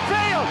deep right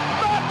field.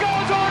 Back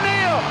goes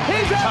O'Neal.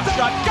 He's at the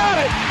shot. Got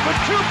it with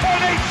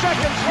 2.8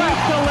 seconds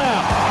left to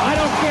left. I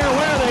don't care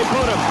where they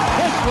put him.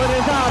 This one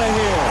is out of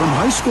here. From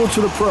high school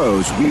to the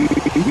pros,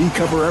 we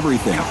cover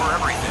everything.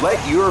 Let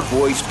your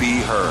voice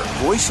be heard.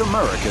 Voice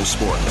America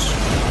Sports.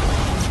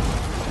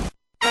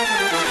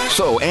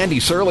 So Andy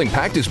Serling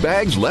packed his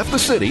bags, left the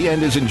city,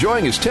 and is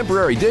enjoying his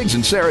temporary digs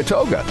in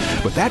Saratoga.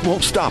 But that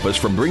won't stop us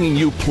from bringing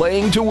you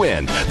Playing to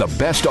Win, the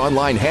best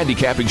online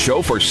handicapping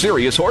show for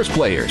serious horse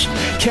players.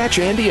 Catch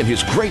Andy and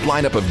his great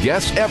lineup of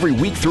guests every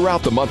week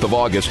throughout the month of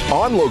August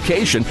on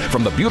location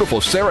from the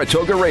beautiful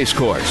Saratoga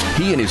Racecourse.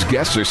 He and his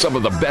guests are some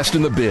of the best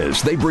in the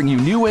biz. They bring you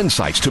new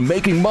insights to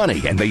making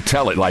money, and they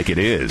tell it like it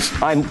is.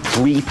 I'm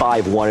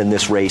 3-5-1 in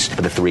this race,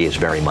 but the 3 is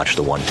very much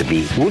the one to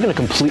beat. We're going to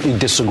completely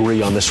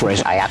disagree on this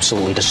race. I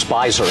absolutely disagree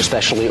despise her,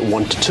 especially at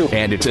 1-2.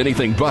 And it's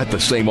anything but the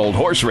same old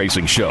horse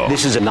racing show.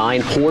 This is a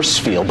 9-horse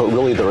field, but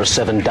really there are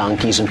 7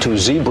 donkeys and 2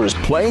 zebras.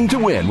 Playing to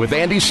Win with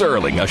Andy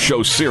Serling, a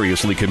show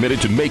seriously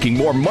committed to making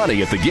more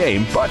money at the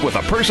game, but with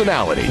a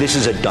personality. This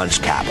is a dunce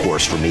cap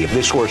horse for me. If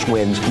this horse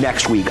wins,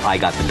 next week I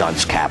got the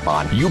dunce cap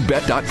on.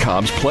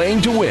 YouBet.com's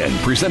Playing to Win,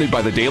 presented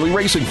by the Daily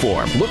Racing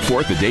Form. Look for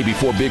it the day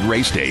before big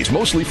race days,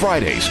 mostly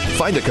Fridays.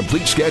 Find a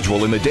complete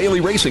schedule in the Daily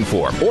Racing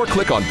Form or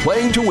click on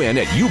Playing to Win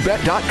at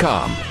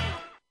YouBet.com.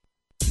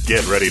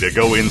 Get ready to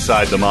go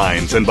inside the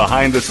minds and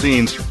behind the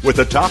scenes with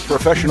the top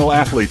professional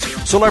athletes,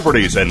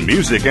 celebrities, and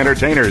music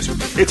entertainers.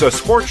 It's a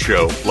sports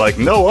show like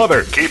no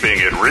other. Keeping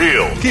it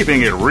real.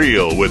 Keeping it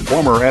real with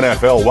former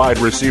NFL wide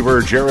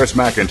receiver Jarris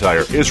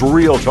McIntyre is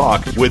real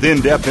talk with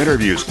in-depth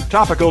interviews,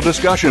 topical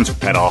discussions,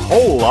 and a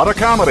whole lot of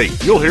comedy.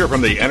 You'll hear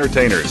from the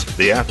entertainers,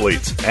 the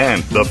athletes,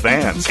 and the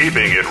fans.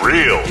 Keeping it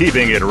real.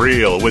 Keeping it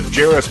real with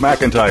Jarris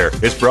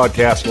McIntyre is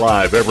broadcast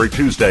live every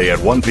Tuesday at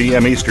 1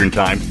 p.m. Eastern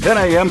Time, 10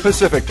 a.m.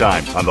 Pacific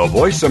Time on the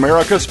Voice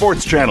America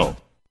Sports Channel.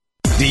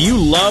 Do you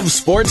love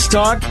sports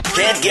talk?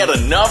 Can't get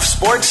enough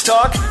sports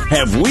talk?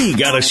 Have we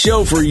got a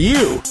show for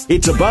you?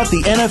 It's about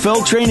the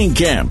NFL training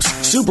camps,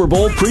 Super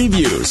Bowl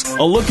previews,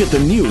 a look at the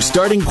new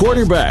starting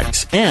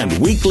quarterbacks, and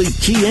weekly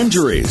key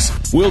injuries.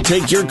 We'll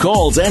take your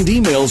calls and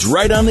emails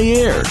right on the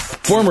air.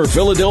 Former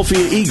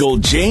Philadelphia Eagle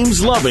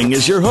James Loving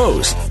is your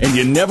host, and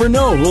you never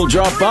know who'll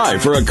drop by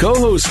for a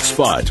co-host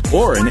spot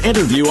or an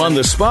interview on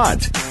the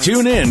spot.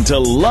 Tune in to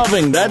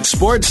Loving That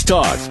Sports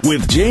Talk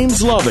with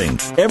James Loving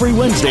every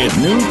Wednesday at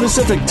noon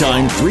Pacific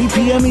Time, 3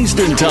 p.m.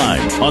 Eastern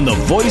Time on the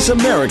Voice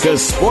America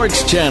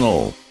Sports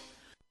Channel.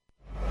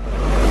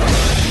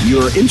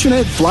 Your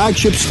internet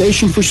flagship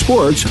station for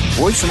sports,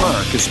 Voice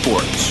America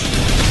Sports.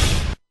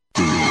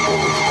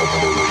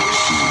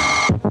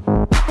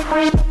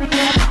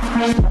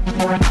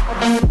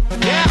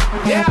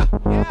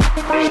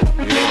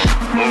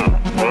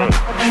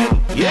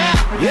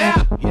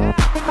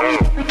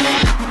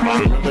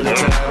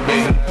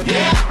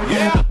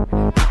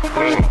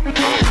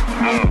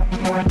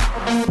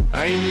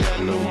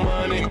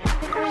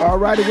 All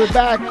righty, we're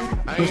back.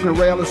 Listening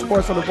to Ellis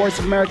Sports on the Voice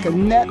America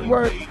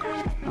Network.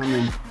 I'm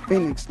in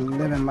Phoenix,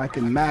 living like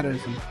it matters.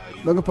 I'm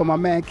looking for my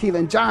man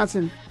Keelan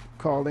Johnson.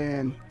 Call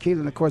in.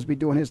 Keelan, of course, be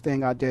doing his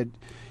thing out there at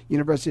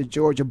University of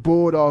Georgia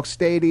Bulldog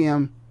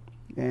Stadium,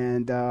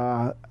 and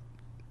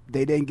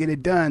they didn't get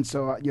it done.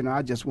 So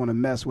I just want to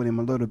mess with him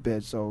a little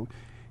bit. So,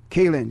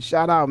 Keelan,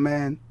 shout out,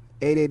 man.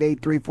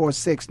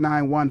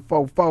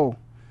 888-346-9144.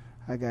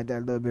 I got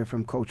that little bit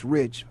from Coach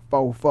Rich,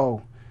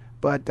 4-4.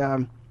 But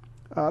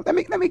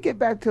let me get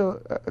back to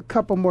a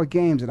couple more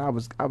games that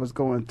I was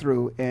going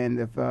through, and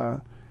if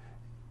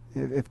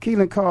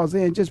Keelan calls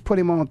in, just put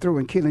him on through,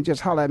 and Keelan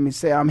just holler at me,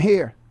 say I'm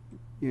here,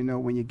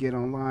 when you get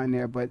online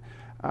there. But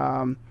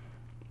of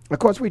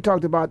course we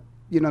talked about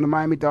the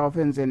Miami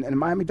Dolphins, and the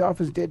Miami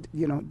Dolphins did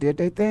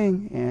their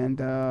thing,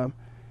 and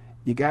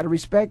you got to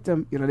respect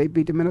them. They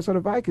beat the Minnesota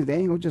Vikings. They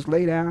ain't gonna just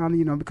lay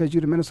down, because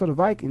you're the Minnesota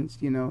Vikings.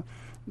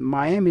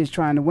 Miami is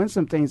trying to win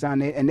some things down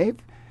there, and they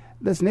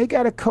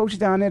got a coach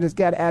down there that's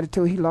got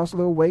attitude. He lost a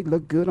little weight,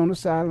 looked good on the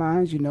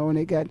sidelines, and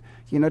they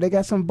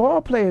got some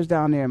ball players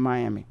down there in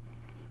Miami.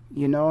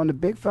 And the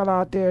big fella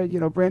out there,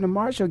 Brandon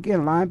Marshall, again,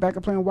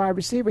 linebacker playing wide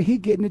receiver, he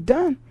getting it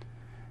done.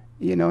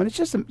 And it's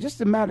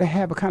just a matter to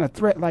have a kind of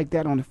threat like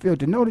that on the field,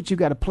 to know that you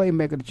got a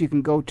playmaker that you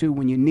can go to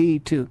when you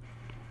need to.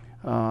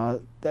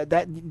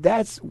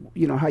 That's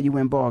how you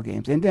win ball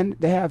games. And then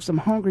they have some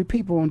hungry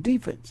people on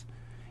defense.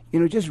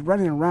 Just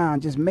running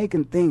around, just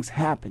making things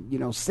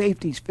happen.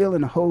 Safeties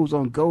filling the holes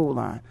on goal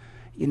line.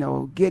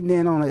 Getting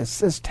in on an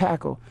assist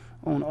tackle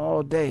on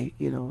all day.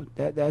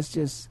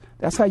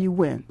 That's how you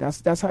win.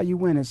 That's how you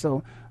win. And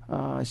so,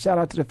 shout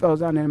out to the fellas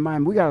down there in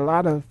Miami. We got a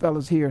lot of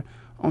fellas here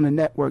on the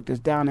network that's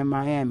down in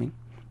Miami,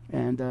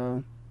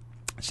 and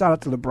shout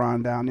out to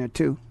LeBron down there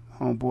too,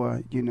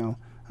 homeboy.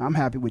 I'm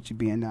happy with you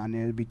being down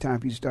there. It'll be time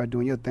for you to start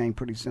doing your thing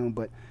pretty soon,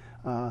 but.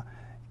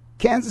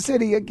 Kansas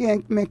City,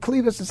 again, man,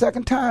 Cleveland's the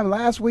second time.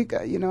 Last week,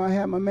 I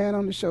had my man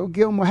on the show,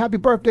 Gilmore. Happy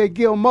birthday,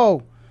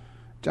 Gilmore.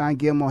 John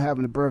Gilmore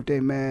having a birthday,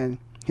 man.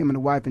 Him and the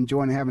wife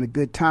enjoying having a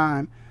good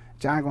time.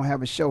 John going to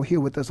have a show here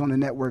with us on the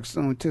network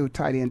soon, too.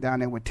 Tight end down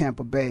there with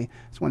Tampa Bay.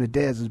 It's one of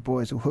Dez's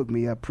boys who hooked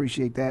me up.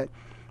 Appreciate that.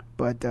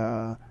 But,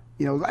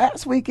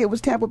 last week it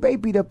was Tampa Bay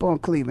beat up on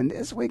Cleveland.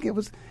 This week it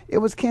was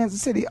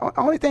Kansas City.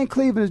 Only thing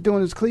Cleveland is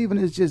doing is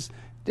Cleveland is just,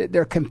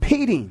 they're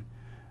competing.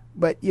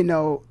 But,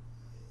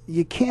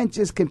 you can't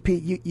just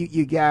compete.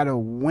 You gotta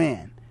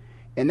win,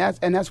 and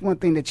that's one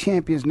thing that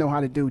champions know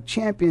how to do.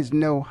 Champions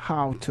know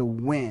how to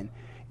win,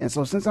 and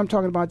so since I'm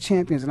talking about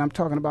champions and I'm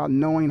talking about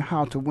knowing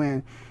how to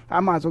win, I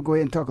might as well go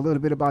ahead and talk a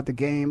little bit about the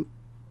game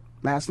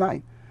last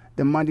night,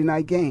 the Monday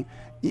night game.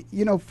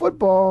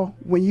 Football.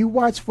 When you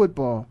watch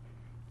football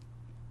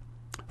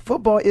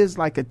is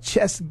like a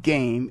chess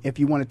game. If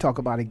you want to talk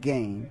about a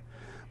game,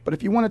 but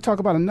if you want to talk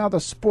about another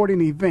sporting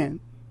event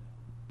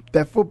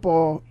that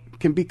football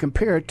can be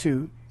compared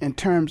to, in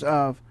terms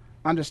of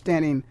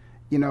understanding,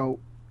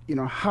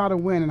 how to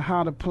win and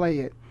how to play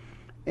it.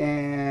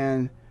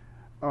 And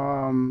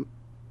you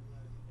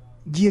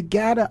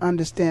got to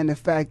understand the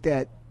fact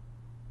that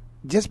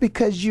just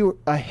because you're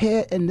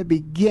ahead in the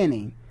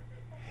beginning,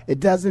 it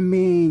doesn't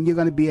mean you're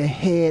going to be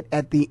ahead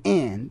at the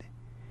end.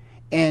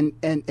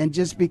 And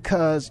just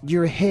because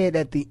you're ahead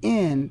at the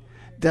end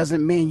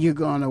doesn't mean you're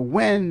going to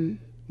win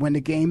when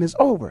the game is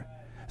over.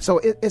 So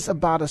it's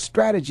about a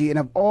strategy. And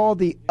of all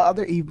the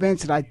other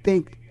events that I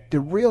think the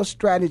real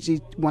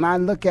strategy, when I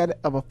look at it,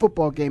 of a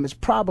football game, is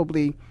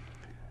probably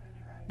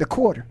the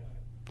quarter.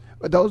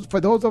 For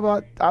those of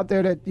us out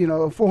there that,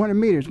 400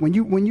 meters, when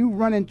you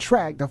run in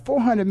track, the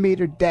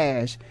 400-meter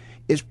dash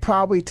is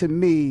probably, to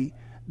me,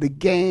 the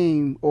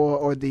game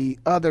or the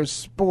other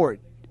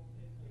sport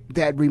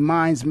that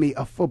reminds me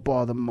of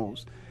football the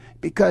most.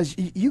 Because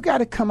you got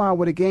to come out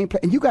with a game plan,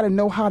 and you got to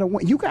know how to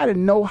win. You got to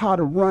know how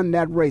to run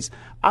that race.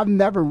 I've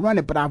never run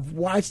it, but I've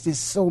watched it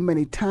so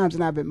many times,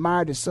 and I've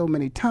admired it so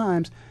many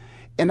times.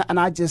 And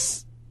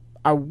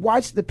I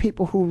watch the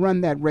people who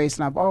run that race,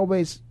 and I've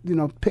always,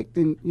 picked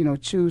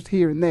and, choose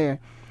here and there.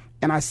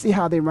 And I see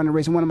how they run the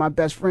race. And one of my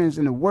best friends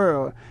in the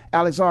world,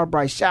 Alex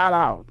Albright, shout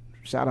out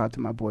to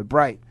my boy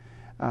Bright.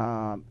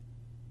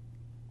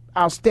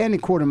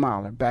 Outstanding quarter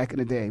miler back in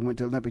the day. Went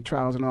to Olympic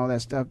trials and all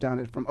that stuff down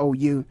there from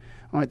OU.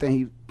 Only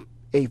thing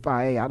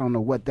A5A, I don't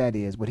know what that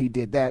is, but he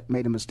did that,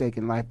 made a mistake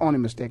in life. Only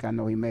mistake I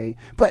know he made.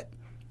 But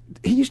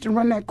he used to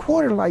run that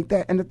quarter like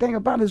that. And the thing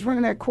about his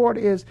running that quarter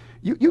is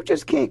you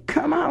just can't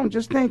come out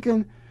just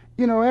thinking,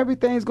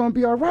 everything's going to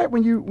be all right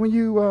when you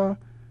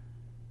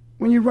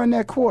run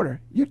that quarter.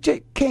 You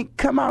just can't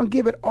come out and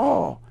give it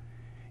all.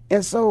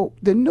 And so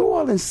the New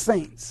Orleans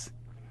Saints,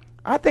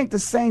 I think the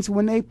Saints,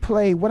 when they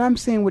play, what I'm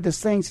seeing with the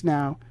Saints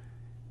now,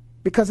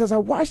 because as I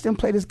watched them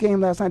play this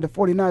game last night, the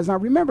 49ers, and I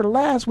remember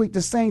last week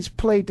the Saints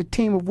played the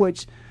team of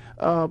which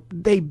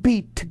they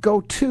beat to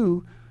go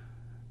to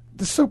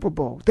the Super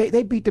Bowl.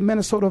 They beat the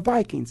Minnesota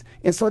Vikings.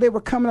 And so they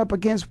were coming up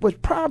against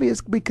what probably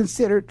is be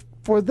considered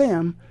for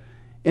them,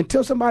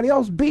 until somebody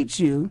else beats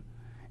you,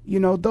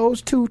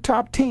 those two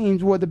top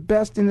teams were the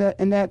best in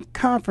that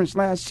conference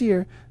last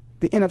year,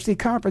 the NFC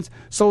conference.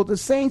 So the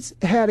Saints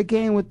had a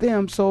game with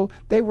them, so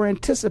they were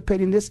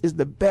anticipating this is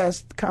the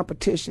best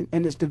competition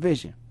in this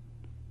division.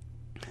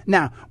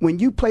 Now, when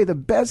you play the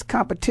best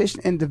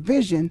competition in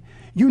division,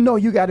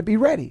 you got to be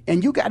ready.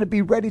 And you got to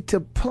be ready to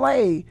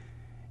play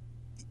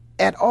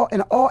in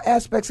all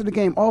aspects of the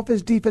game,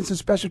 offense, defense, and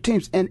special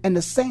teams. And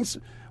the Saints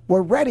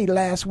were ready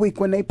last week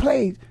when they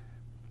played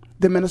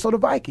the Minnesota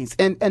Vikings.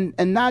 And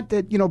not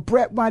that,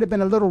 Brett might have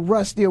been a little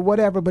rusty or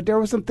whatever, but there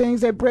were some things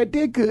that Brett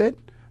did good.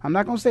 I'm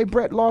not going to say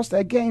Brett lost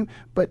that game,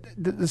 but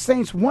the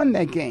Saints won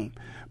that game.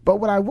 But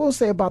what I will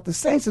say about the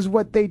Saints is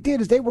what they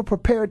did is they were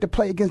prepared to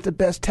play against the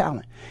best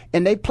talent.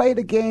 And they played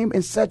the game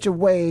in such a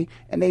way,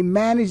 and they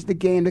managed the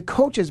game. The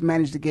coaches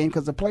managed the game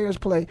because the players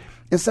play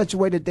in such a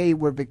way that they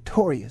were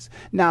victorious.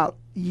 Now,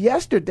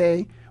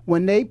 yesterday,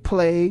 when they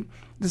played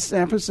the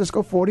San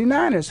Francisco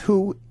 49ers,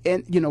 who,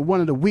 in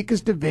one of the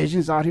weakest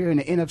divisions out here in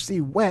the NFC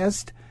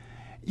West,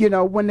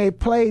 when they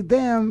played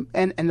them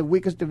and the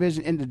weakest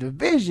division in the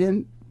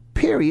division,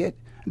 period,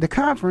 the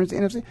conference,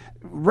 NFC,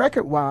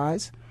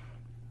 record-wise,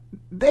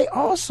 they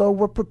also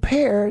were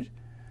prepared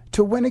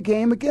to win a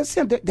game against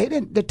him. They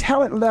didn't, the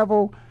talent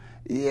level,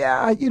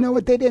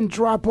 they didn't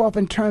drop off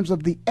in terms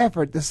of the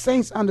effort. The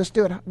Saints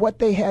understood what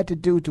they had to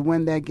do to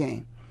win that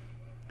game.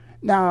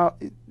 Now,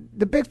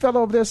 the big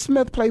fellow over there,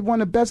 Smith, played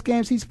one of the best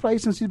games he's played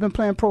since he's been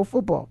playing pro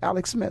football,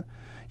 Alex Smith.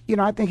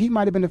 I think he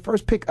might have been the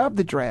first pick of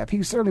the draft.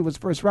 He certainly was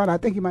first round. I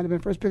think he might have been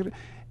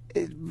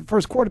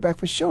first quarterback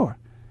for sure.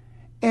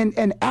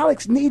 And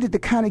Alex needed the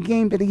kind of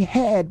game that he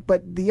had,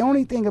 but the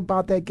only thing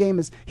about that game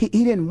is he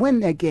didn't win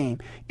that game.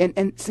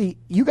 And see,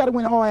 you got to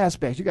win all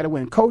aspects. You got to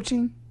win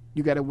coaching.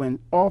 You got to win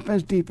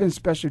offense, defense,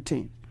 special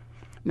teams.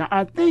 Now,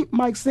 I think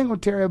Mike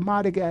Singletary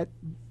might have got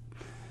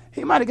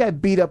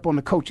beat up on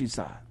the coaching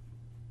side.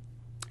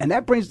 And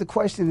that brings the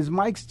question, is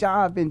Mike's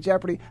job in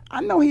jeopardy?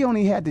 I know he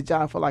only had the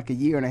job for like a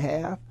year and a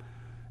half.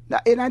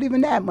 Not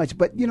even that much,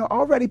 but,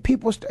 already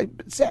people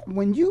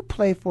when you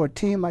play for a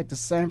team like the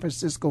San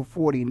Francisco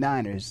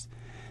 49ers,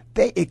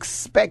 they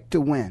expect to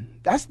win.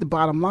 That's the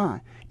bottom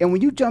line. And when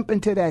you jump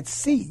into that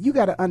seat, you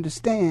got to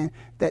understand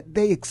that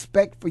they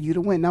expect for you to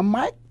win. Now,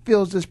 Mike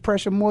feels this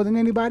pressure more than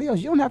anybody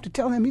else. You don't have to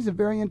tell him. He's a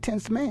very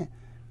intense man.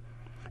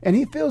 And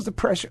he feels the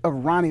pressure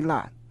of Ronnie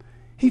Lott.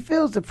 He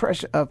feels the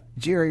pressure of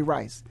Jerry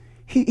Rice.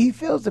 He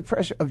feels the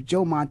pressure of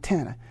Joe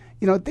Montana.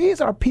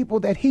 These are people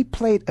that he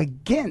played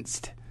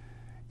against.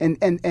 And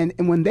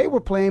when they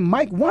were playing,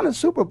 Mike won a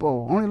Super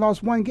Bowl, only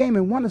lost one game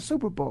and won a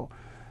Super Bowl.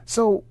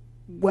 So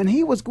when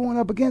he was going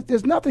up against,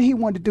 there's nothing he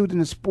wanted to do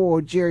to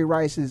spoil Jerry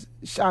Rice's,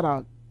 shout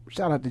out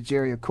to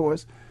Jerry, of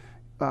course,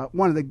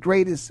 one of the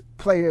greatest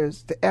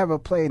players to ever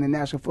play in the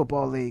National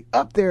Football League,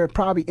 up there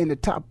probably in the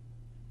top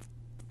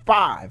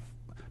 5,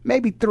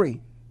 maybe 3,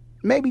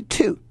 maybe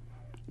 2,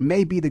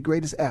 maybe the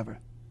greatest ever,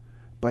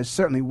 but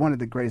certainly one of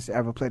the greatest to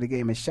ever play the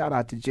game. And shout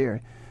out to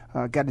Jerry.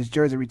 Got his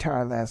jersey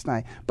retired last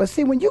night. But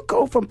see, when you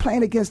go from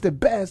playing against the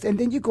best and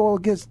then you go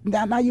against,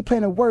 now you're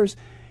playing the worst,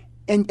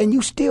 and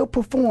you still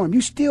perform.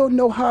 You still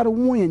know how to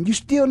win. You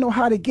still know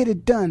how to get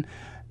it done.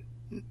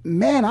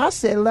 Man, I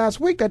said last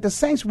week that the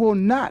Saints will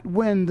not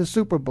win the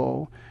Super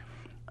Bowl.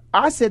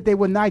 I said they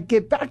will not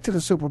get back to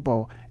the Super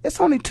Bowl. It's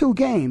only 2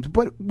 games,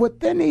 but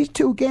within these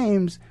 2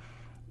 games,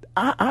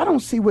 I don't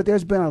see where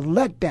there's been a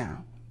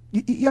letdown.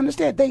 You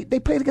understand? They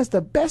played against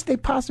the best they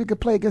possibly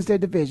could play against their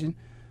division,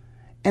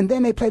 and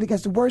then they played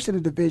against the worst in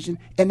the division,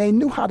 and they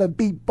knew how to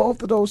beat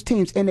both of those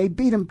teams, and they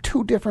beat them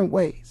 2 different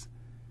ways.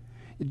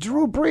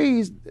 Drew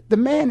Brees, the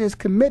man is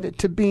committed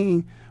to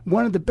being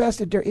one of the best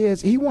that there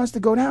is. He wants to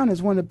go down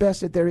as one of the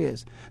best that there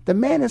is. The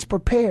man is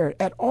prepared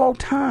at all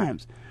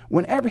times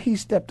whenever he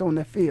stepped on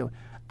the field.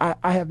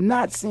 I have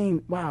not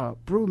seen, wow,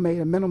 Drew made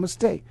a mental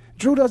mistake.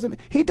 Drew doesn't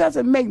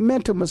make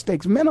mental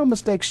mistakes. Mental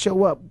mistakes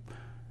show up.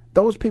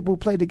 Those people who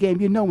play the game,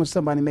 you know when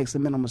somebody makes a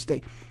mental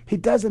mistake. He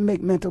doesn't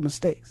make mental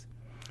mistakes.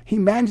 He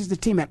manages the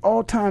team at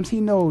all times. He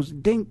knows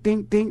dink,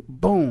 dink, dink,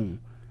 boom.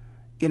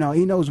 He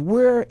knows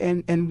where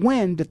and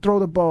when to throw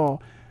the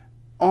ball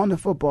on the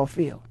football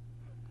field.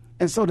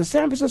 And so the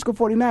San Francisco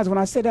 49ers, when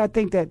I said I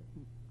think that,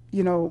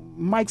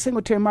 Mike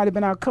Singletary might have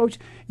been our coach,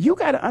 you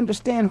got to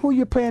understand who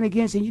you're playing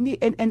against and you need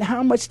and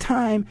how much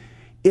time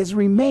is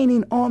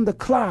remaining on the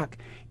clock.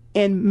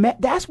 And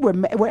that's where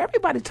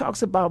everybody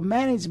talks about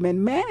management.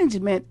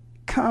 Management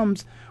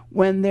comes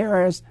when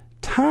there is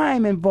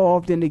time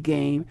involved in the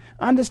game,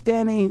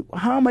 understanding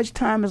how much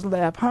time is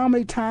left, how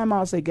many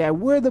timeouts they got,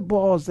 where the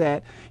ball's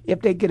at,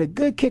 if they get a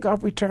good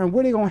kickoff return,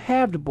 where they going to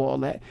have the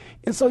ball at.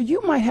 And so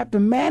you might have to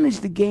manage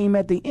the game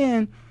at the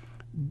end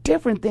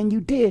different than you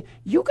did.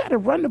 You got to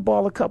run the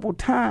ball a couple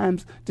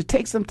times to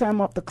take some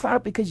time off the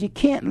clock because you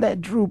can't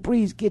let Drew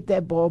Brees get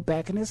that ball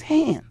back in his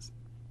hands.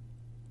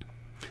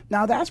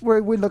 Now that's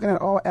where we're looking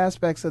at all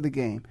aspects of the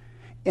game.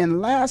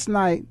 And last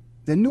night,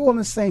 the New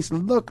Orleans Saints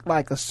looked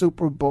like a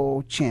Super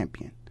Bowl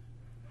champion.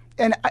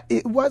 And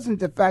it wasn't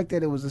the fact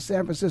that it was the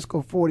San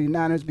Francisco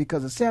 49ers,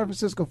 because the San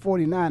Francisco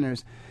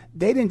 49ers,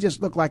 they didn't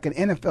just look like an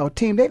NFL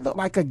team. They looked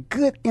like a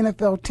good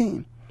NFL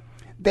team.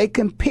 They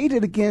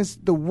competed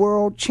against the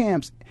world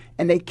champs,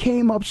 and they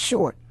came up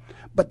short.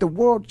 But the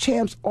world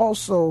champs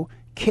also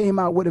came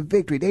out with a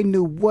victory. They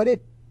knew what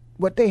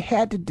they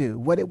had to do,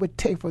 what it would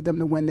take for them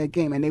to win that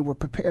game, and they were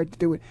prepared to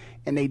do it,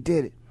 and they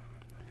did it.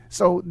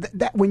 So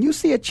that when you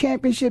see a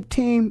championship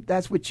team,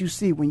 that's what you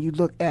see when you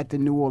look at the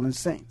New Orleans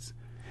Saints.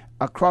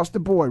 Across the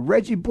board,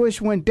 Reggie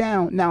Bush went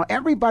down. Now,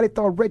 everybody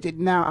thought Reggie,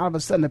 now all of a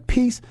sudden a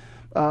piece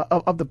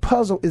of the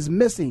puzzle is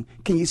missing.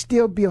 Can you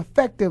still be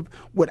effective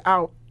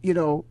without,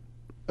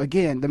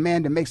 again, the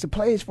man that makes the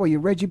plays for you,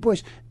 Reggie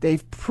Bush?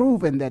 They've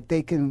proven that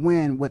they can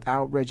win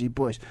without Reggie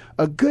Bush.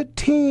 A good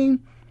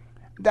team,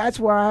 that's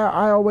why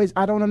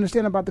I don't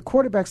understand about the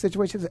quarterback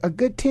situation. A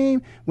good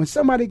team, when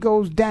somebody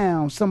goes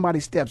down,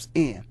 somebody steps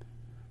in.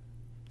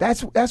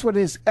 That's what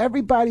it is.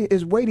 Everybody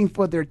is waiting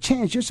for their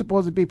chance. You're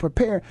supposed to be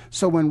prepared.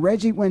 So when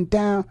Reggie went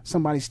down,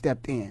 somebody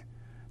stepped in.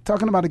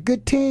 Talking about a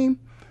good team,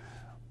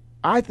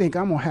 I think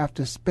I'm going to have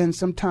to spend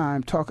some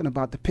time talking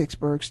about the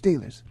Pittsburgh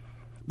Steelers.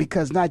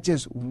 Because not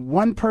just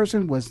one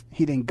person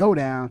he didn't go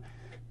down.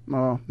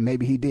 Well,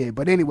 maybe he did.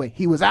 But anyway,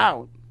 he was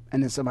out,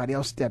 and then somebody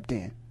else stepped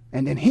in.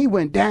 And then he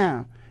went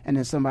down, and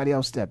then somebody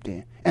else stepped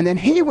in. And then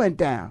he went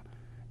down,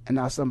 and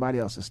now somebody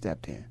else has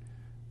stepped in.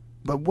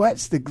 But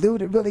what's the glue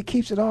that really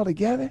keeps it all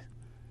together?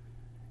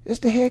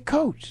 It's the head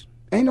coach.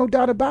 Ain't no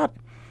doubt about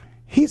it.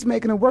 He's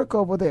making it work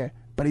over there.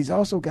 But he's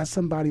also got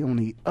somebody on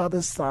the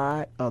other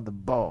side of the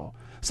ball.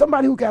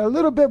 Somebody who got a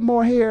little bit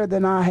more hair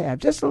than I have.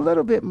 Just a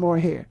little bit more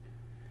hair.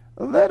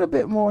 A little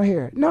bit more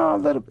hair. No,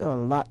 a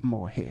lot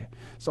more hair.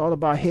 It's all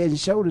about head and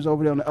shoulders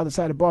over there on the other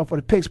side of the ball for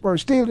the Pittsburgh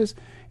Steelers.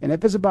 And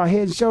if it's about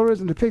head and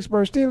shoulders and the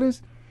Pittsburgh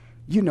Steelers,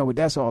 you know what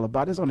that's all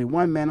about. There's only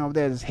one man over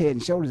there that's head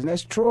and shoulders, and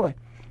that's Troy.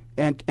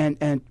 And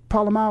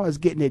Polamalu is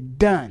getting it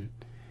done.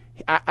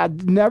 I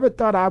never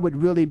thought I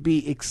would really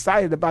be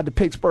excited about the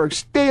Pittsburgh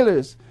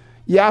Steelers.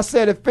 Yeah, I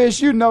said it,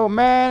 Fish,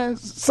 man,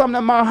 it's something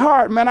in my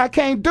heart, man. I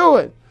can't do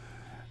it.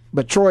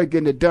 But Troy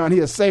getting it done. He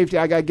a safety.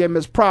 I got to give him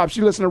his props.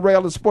 You listen to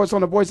Rail of Sports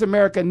on the Voice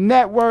America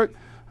Network.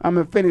 I'm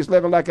going to finish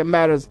living like it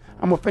matters.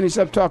 I'm going to finish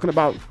up talking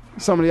about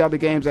some of the other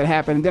games that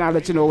happened, and then I'll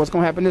let you know what's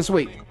going to happen this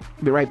week.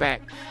 Be right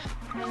back.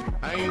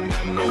 I ain't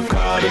got no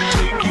car to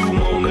take you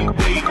on a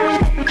date.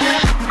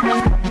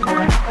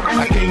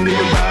 I can't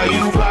even buy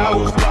you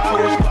flowers.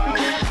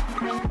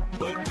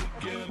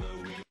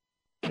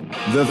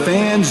 The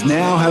fans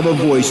now have a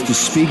voice to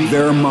speak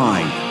their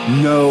mind.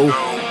 No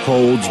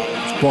holds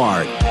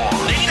barred.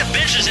 They need to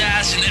bitch his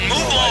ass and move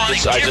on.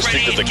 I just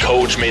think that the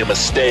coach made a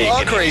mistake.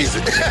 All crazy.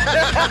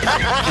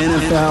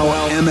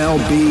 NFL,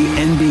 MLB,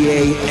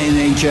 NBA,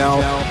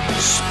 NHL.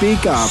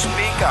 Speak up.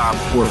 Speak up.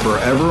 Or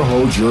forever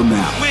hold your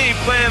mouth. We ain't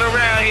playing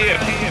around here.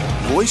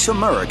 Voice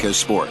America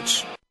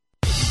Sports.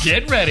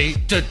 Get ready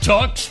to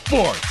talk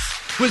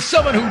sports with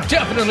someone who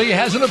definitely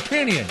has an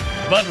opinion.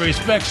 but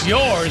respects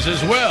yours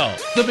as well.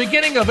 The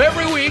beginning of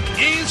every week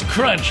is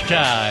Crunch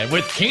Time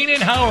with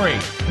Keenan Howery.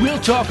 We'll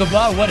talk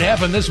about what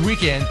happened this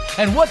weekend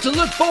and what to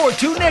look forward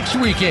to next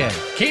weekend.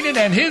 Keenan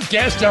and his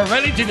guests are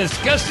ready to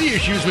discuss the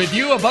issues with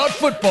you about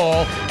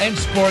football and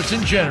sports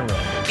in general.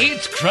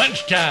 It's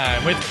Crunch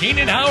Time with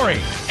Keenan Howery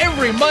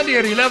every Monday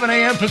at 11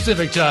 a.m.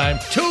 Pacific Time,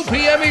 2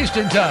 p.m.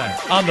 Eastern Time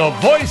on the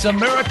Voice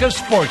America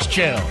Sports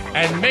Channel.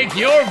 And make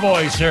your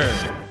voice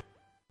heard.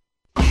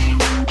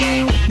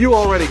 You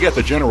already get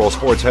the general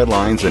sports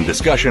headlines and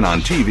discussion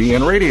on TV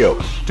and radio.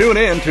 Tune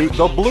in to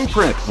The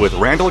Blueprint with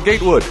Randall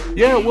Gatewood.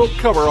 Yeah, we'll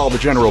cover all the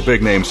general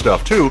big-name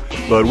stuff too,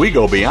 but we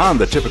go beyond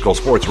the typical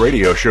sports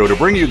radio show to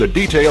bring you the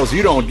details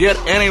you don't get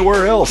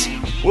anywhere else.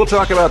 We'll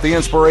talk about the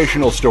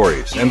inspirational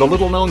stories and the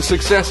little-known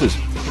successes.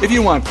 If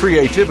you want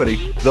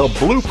creativity, The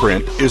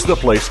Blueprint is the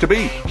place to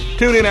be.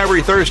 Tune in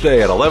every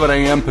Thursday at 11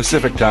 a.m.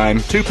 Pacific Time,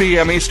 2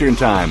 p.m. Eastern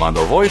Time on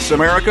the Voice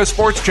America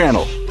Sports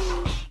Channel.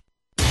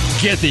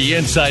 Get the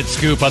inside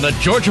scoop on the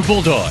Georgia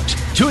Bulldogs.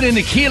 Tune in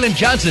to Keelan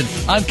Johnson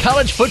on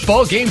College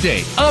Football Game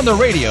Day, on the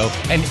radio,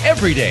 and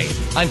every day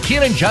on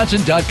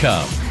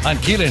KeelanJohnson.com. On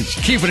Keelan's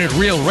Keeping It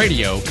Real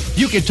Radio,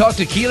 you can talk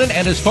to Keelan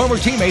and his former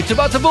teammates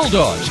about the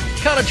Bulldogs,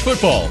 college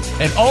football,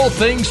 and all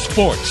things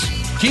sports.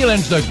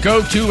 Keelan's the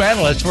go-to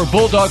analyst for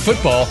Bulldog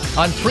football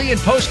on pre- and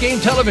post-game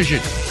television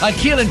on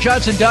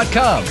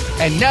KeelanJohnson.com.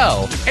 And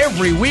now,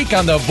 every week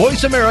on the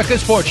Voice America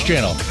Sports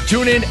Channel.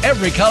 Tune in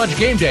every college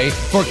game day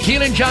for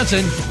Keelan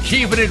Johnson,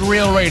 Keeping It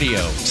Real Radio.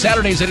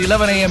 Saturdays at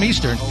 11 a.m.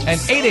 Eastern and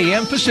 8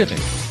 a.m. Pacific.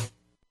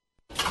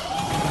 The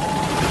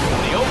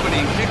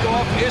opening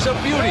kickoff is a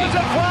beauty. It's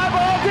a fly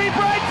ball deep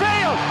right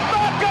field.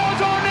 Back goes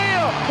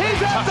O'Neal.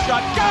 He's at the shot.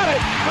 Got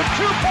it with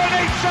 2.8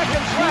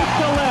 seconds left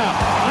to left.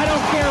 I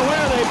don't care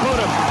where they put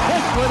him.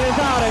 This one is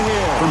out of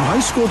here. From high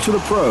school to the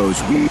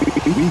pros, we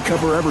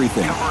cover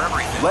everything.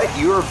 Let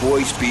your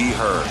voice be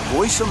heard.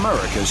 Voice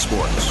America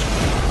Sports.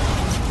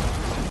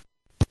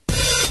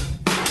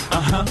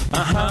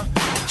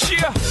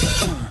 Cheer.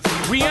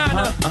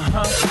 Rihanna.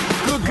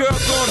 Good girl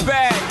going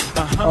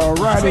bad. All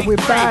righty, we're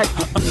back.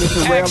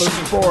 Mr. Rail of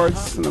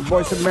Sports on the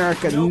Voice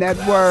America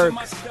Network.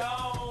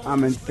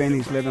 I'm in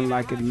Phoenix, living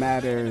like it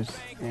matters.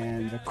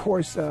 And, of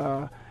course,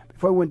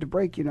 before we went to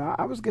break,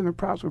 I was giving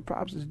props where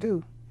props is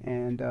due.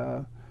 And,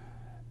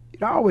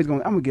 I'm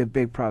going to give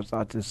big props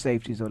out to the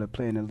safeties that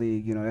play in the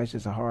league. That's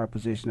just a hard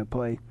position to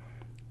play.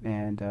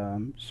 And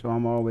so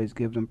I'm always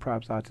giving them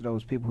props out to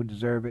those people who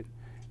deserve it.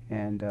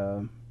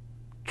 And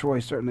Troy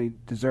certainly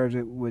deserves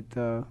it with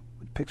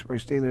Pittsburgh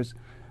Steelers.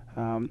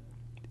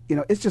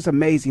 It's just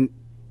amazing.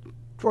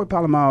 Troy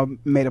Polamalu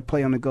made a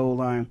play on the goal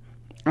line.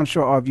 I'm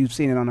sure all of you have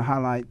seen it on the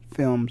highlight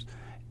films.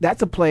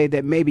 That's a play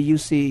that maybe you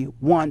see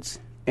once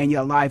in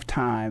your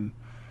lifetime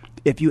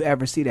if you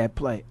ever see that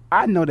play.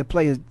 I know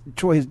Troy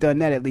has done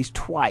that at least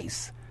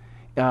twice,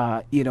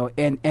 and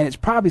it's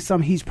probably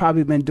something he's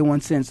probably been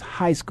doing since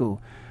high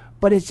school.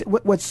 But it's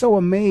what's so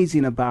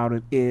amazing about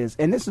it is,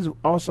 and this is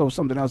also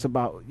something else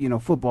about,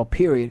 football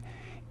period,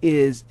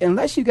 is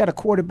unless you got a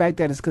quarterback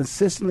that is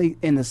consistently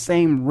in the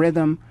same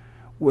rhythm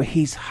where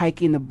he's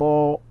hiking the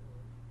ball,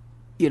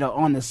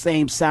 on the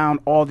same sound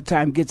all the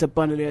time, gets up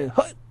under there,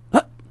 hut,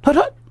 hut, hut,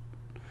 hut.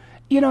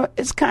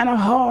 It's kind of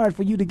hard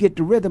for you to get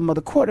the rhythm of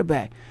the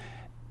quarterback.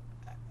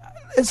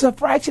 It's a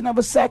fraction of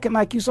a second,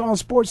 like you saw in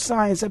sports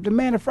science. If the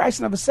man a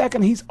fraction of a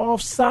second, he's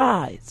off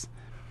sides.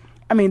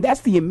 I mean,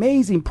 that's the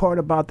amazing part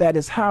about that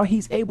is how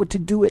he's able to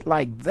do it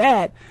like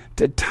that,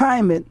 to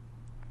time it,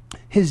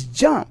 his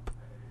jump,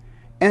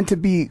 and to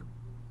be,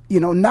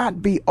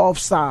 not be off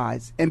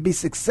sides and be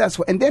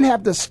successful, and then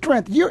have the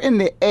strength. You're in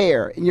the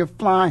air and you're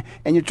flying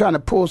and you're trying to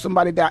pull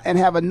somebody down and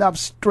have enough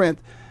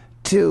strength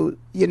to,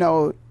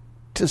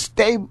 to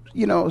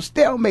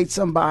stalemate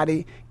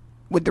somebody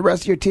with the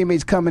rest of your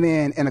teammates coming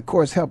in and, of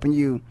course, helping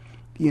you,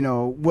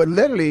 what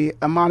literally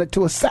amounted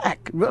to a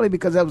sack, really,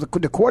 because that was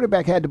the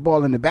quarterback had the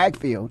ball in the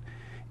backfield,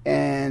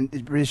 and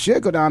it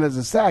should go down as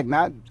a sack,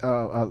 not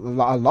a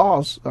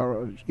loss.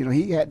 Or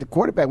he had the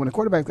quarterback. When the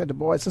quarterback got the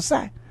ball, it's a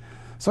sack.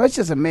 So it's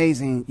just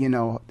amazing,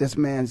 this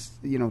man's,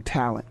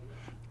 talent,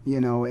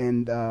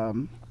 and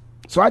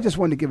so I just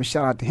wanted to give a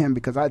shout out to him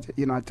because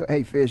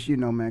hey, Fish,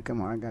 man, come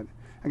on,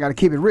 I got to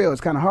keep it real.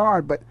 It's kind of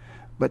hard, but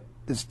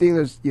the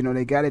Steelers,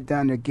 they got it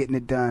done. They're getting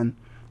it done,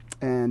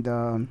 and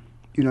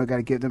got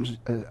to give them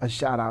a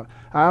shout out.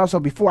 I also,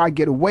 before I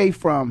get away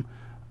from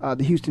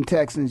the Houston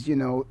Texans,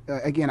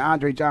 again,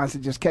 Andre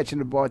Johnson just catching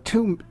the ball,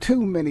 too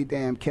many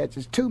damn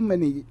catches, too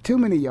many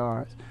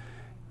yards.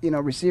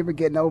 Receiver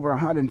getting over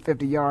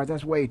 150 yards.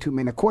 That's way too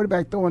many. A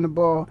quarterback throwing the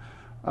ball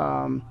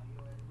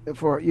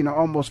for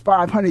almost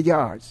 500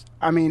 yards.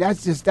 I mean,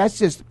 that's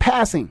just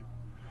passing.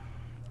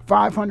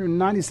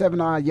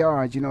 597 odd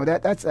yards.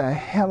 That's a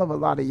hell of a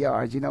lot of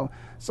yards.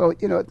 So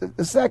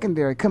the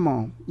secondary. Come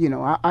on.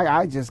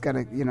 I just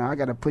gotta I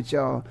gotta put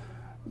y'all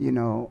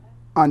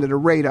under the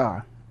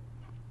radar.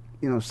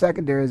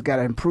 Secondary's got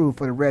to improve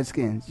for the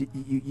Redskins.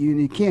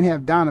 You can't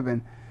have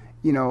Donovan.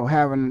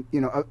 Having,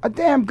 a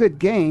damn good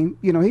game.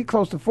 He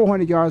close to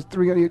 400 yards,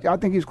 300. I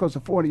think he was close to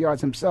 400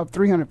 yards himself,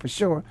 300 for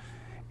sure.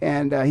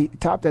 and he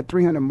topped that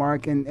 300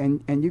 mark,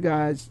 and you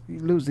guys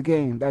lose the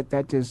game.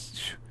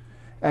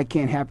 That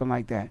can't happen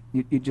like that.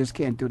 You just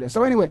can't do that.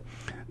 So anyway,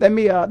 let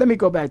me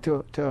go back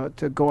to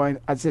going.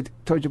 I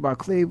told you about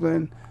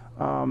Cleveland.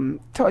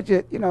 Told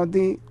you,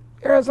 the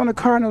Arizona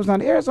Cardinals. Now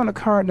the Arizona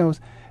Cardinals,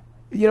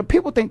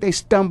 people think they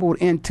stumbled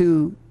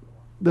into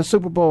the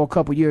Super Bowl a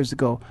couple years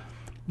ago.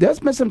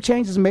 There's been some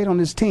changes made on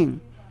this team,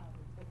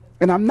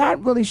 and I'm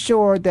not really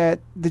sure that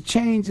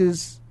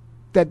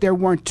that there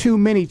weren't too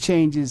many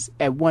changes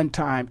at one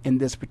time in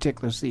this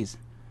particular season.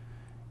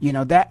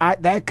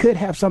 That could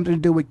have something to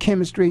do with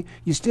chemistry.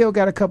 You still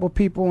got a couple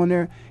people in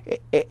there.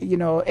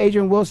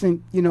 Adrian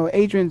Wilson,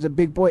 Adrian's a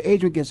big boy.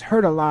 Adrian gets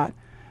hurt a lot.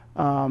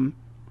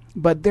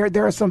 But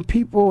there are some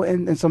people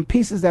and some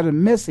pieces that are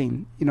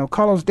missing.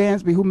 Carlos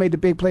Dansby, who made the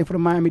big play for the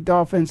Miami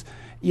Dolphins,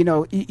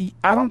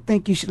 I don't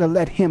think you should have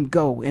let him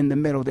go in the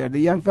middle there. The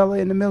young fella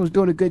in the middle is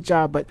doing a good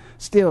job, but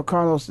still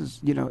Carlos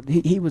is,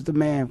 he was the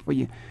man for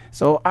you.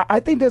 So I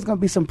think there's going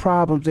to be some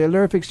problems there.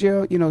 Larry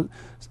Fitzgerald,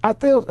 I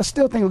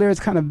still think Larry's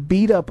kind of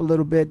beat up a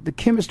little bit. The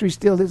chemistry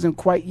still isn't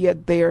quite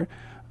yet there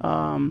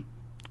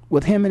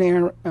with him and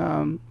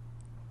Aaron.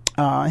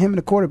 Him and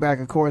the quarterback,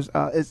 of course,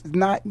 it's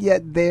not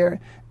yet there,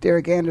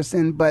 Derek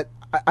Anderson, but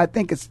I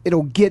think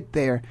it'll get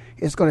there.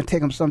 It's going to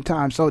take them some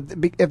time. So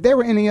if they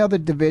were in any other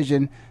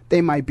division,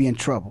 they might be in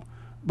trouble.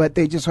 But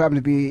they just happen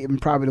to be in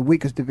probably the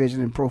weakest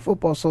division in pro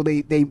football, so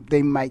they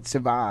might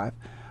survive.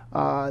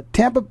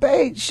 Tampa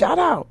Bay, shout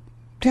out.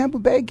 Tampa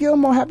Bay,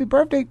 Gilmore, happy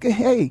birthday.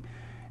 Hey,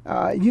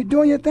 you're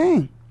doing your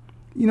thing.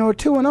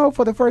 2-0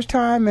 for the first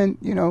time, and,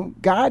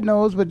 God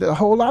knows, but a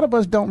whole lot of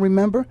us don't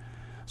remember.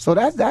 So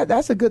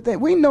that's a good thing.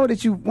 We know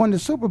that you won the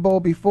Super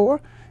Bowl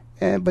before,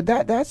 but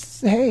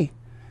that's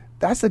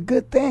a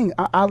good thing.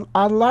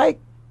 I like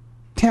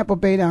Tampa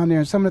Bay down there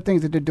and some of the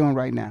things that they're doing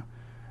right now.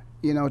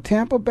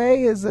 Tampa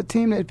Bay is a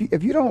team that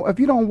if you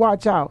don't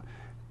watch out,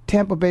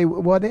 Tampa Bay,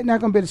 well, they're not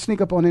going to be able to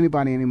sneak up on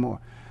anybody anymore.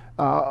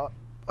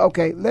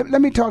 Okay,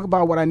 let me talk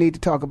about what I need to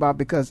talk about,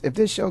 because if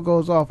this show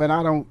goes off and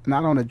I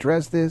don't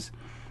address this,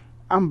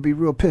 I'm gonna be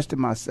real pissed at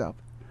myself.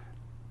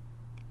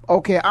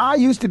 Okay, I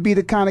used to be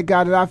the kind of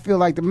guy that I feel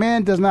like the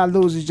man does not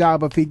lose his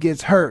job if he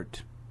gets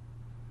hurt.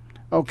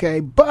 Okay,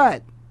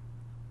 but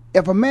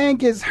if a man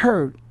gets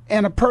hurt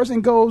and a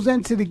person goes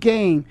into the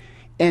game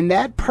and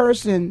that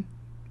person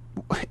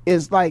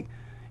is like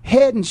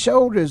head and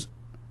shoulders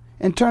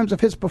in terms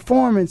of his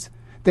performance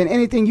than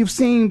anything you've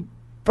seen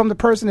from the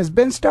person that's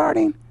been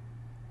starting,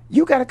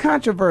 you got a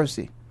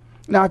controversy.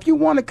 Now, if you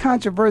want a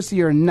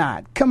controversy or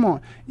not, come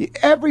on.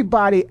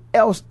 Everybody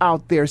else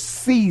out there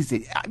sees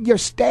it. Your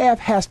staff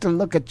has to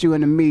look at you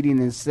in a meeting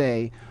and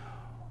say,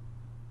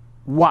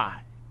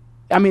 why?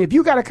 I mean, if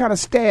you got a kind of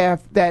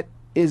staff that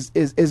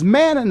is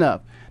man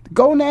enough, the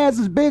gonads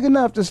is big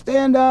enough to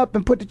stand up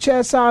and put the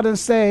chest out and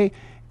say,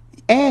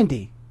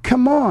 Andy,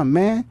 come on,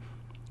 man.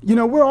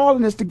 We're all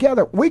in this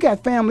together. We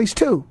got families,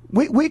 too.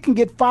 We can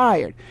get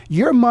fired.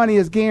 Your money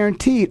is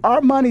guaranteed. Our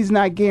money's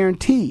not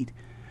guaranteed.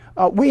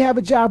 We have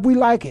a job. We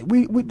like it.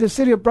 The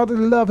City of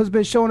Brotherly Love has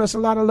been showing us a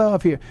lot of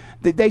love here.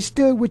 They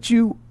stood with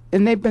you,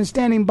 and they've been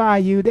standing by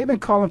you. They've been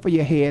calling for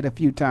your head a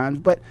few times.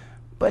 But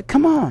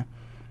come on.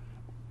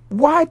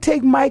 Why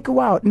take Michael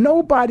out?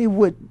 Nobody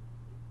would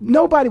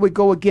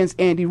go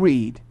against Andy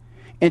Reid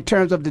in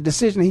terms of the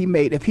decision he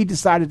made if he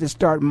decided to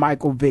start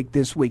Michael Vick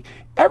this week.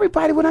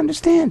 Everybody would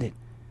understand it.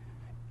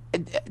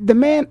 The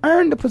man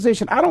earned the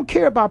position. I don't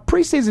care about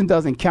preseason,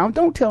 doesn't count.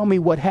 Don't tell me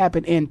what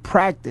happened in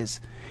practice,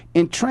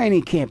 in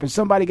training camp, and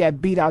somebody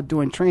got beat out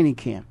during training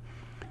camp.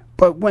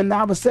 But when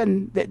all of a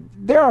sudden,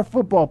 there are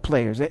football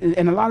players,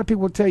 and a lot of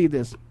people will tell you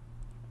this,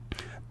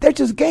 they're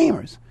just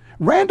gamers.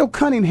 Randall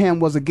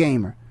Cunningham was a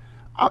gamer.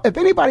 If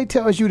anybody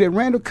tells you that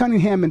Randall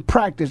Cunningham in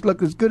practice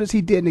looked as good as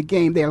he did in the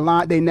game,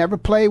 they never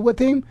played with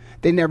him.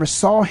 They never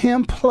saw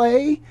him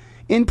play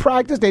in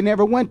practice. They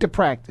never went to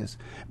practice,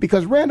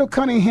 because Randall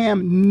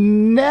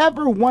Cunningham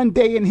never one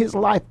day in his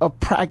life of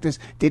practice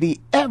did he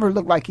ever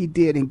look like he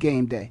did in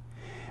game day.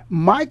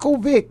 Michael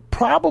Vick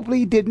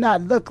probably did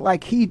not look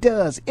like he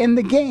does in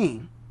the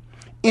game,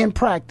 in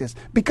practice,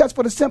 because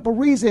for the simple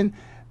reason,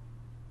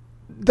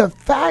 the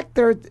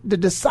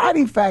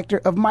deciding factor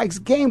of Mike's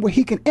game where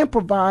he can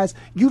improvise,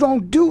 you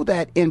don't do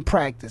that in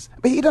practice.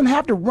 But he doesn't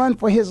have to run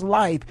for his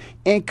life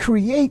and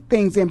create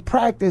things in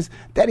practice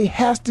that he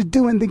has to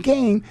do in the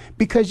game,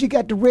 because you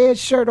got the red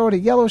shirt or the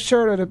yellow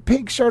shirt or the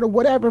pink shirt or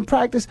whatever in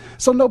practice,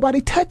 so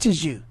nobody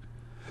touches you.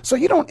 So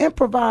you don't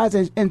improvise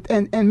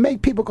and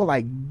make people go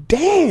like,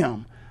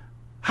 damn,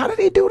 how did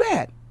he do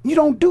that? You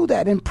don't do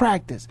that in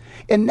practice.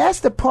 And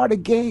that's the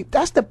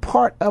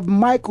part of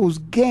Michael's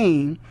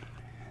game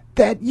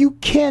that you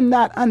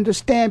cannot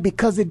understand,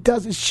 because it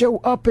doesn't show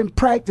up in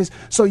practice.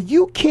 So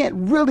you can't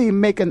really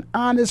make an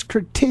honest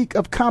critique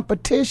of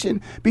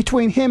competition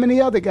between him and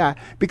the other guy,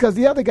 because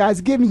the other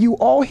guy's giving you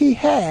all he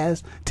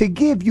has to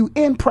give you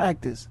in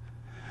practice.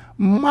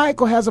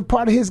 Michael has a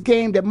part of his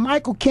game that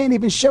Michael can't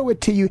even show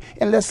it to you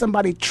unless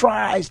somebody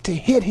tries to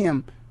hit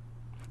him,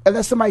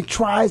 unless somebody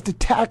tries to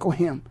tackle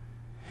him.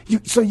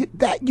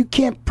 That you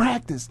can't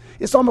practice.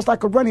 It's almost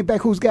like a running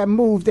back who's got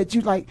moves that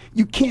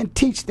you can't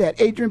teach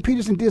that. Adrian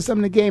Peterson did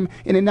something in the game,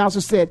 and the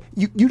announcer said,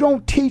 you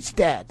don't teach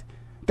that.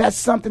 That's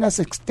something that's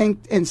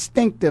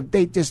instinctive.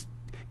 It's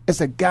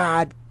a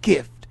God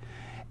gift.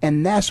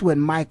 And that's what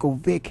Michael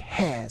Vick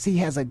has. He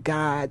has a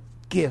God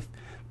gift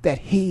that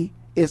he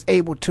is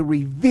able to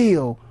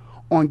reveal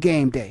on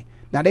game day.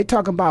 Now, they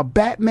talking about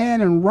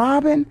Batman and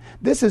Robin.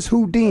 This is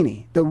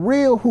Houdini. The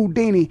real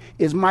Houdini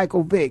is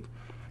Michael Vick.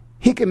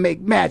 He can make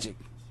magic.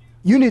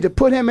 You need to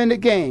put him in the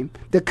game.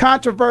 The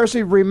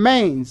controversy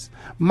remains.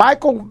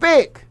 Michael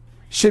Vick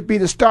should be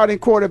the starting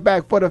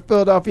quarterback for the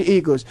Philadelphia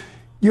Eagles.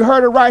 You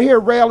heard it right here,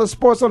 Rail of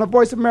Sports on the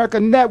Voice America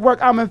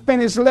Network. I'm in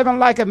Phoenix, living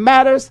like it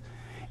matters.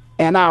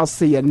 And I'll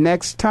see you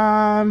next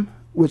time,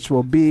 which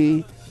will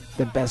be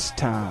the best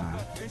time.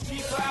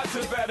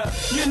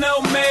 You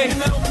know me,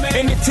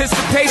 in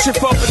anticipation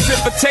for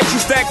precipitation,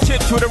 stack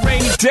chips with a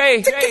rainy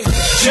day.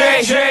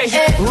 Jay,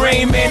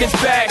 Rain Man is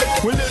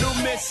back with Little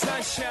Miss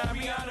Sunshine.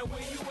 Rihanna,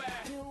 where you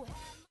at?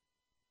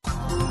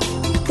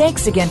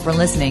 Thanks again for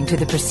listening to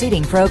the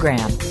preceding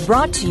program,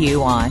 brought to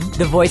you on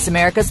the Voice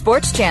America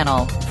Sports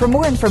Channel. For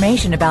more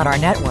information about our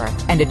network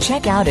and to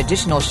check out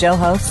additional show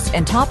hosts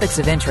and topics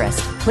of interest,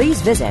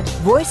 please visit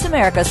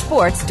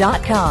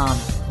voiceamericasports.com.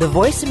 The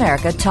Voice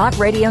America Talk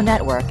Radio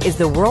Network is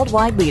the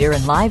worldwide leader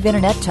in live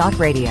Internet talk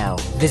radio.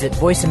 Visit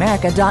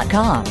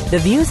voiceamerica.com. The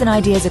views and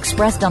ideas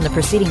expressed on the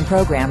preceding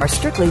program are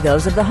strictly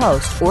those of the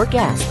host or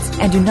guests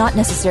and do not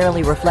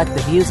necessarily reflect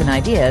the views and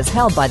ideas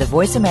held by the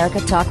Voice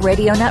America Talk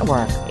Radio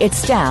Network, its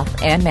staff,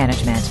 and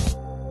management.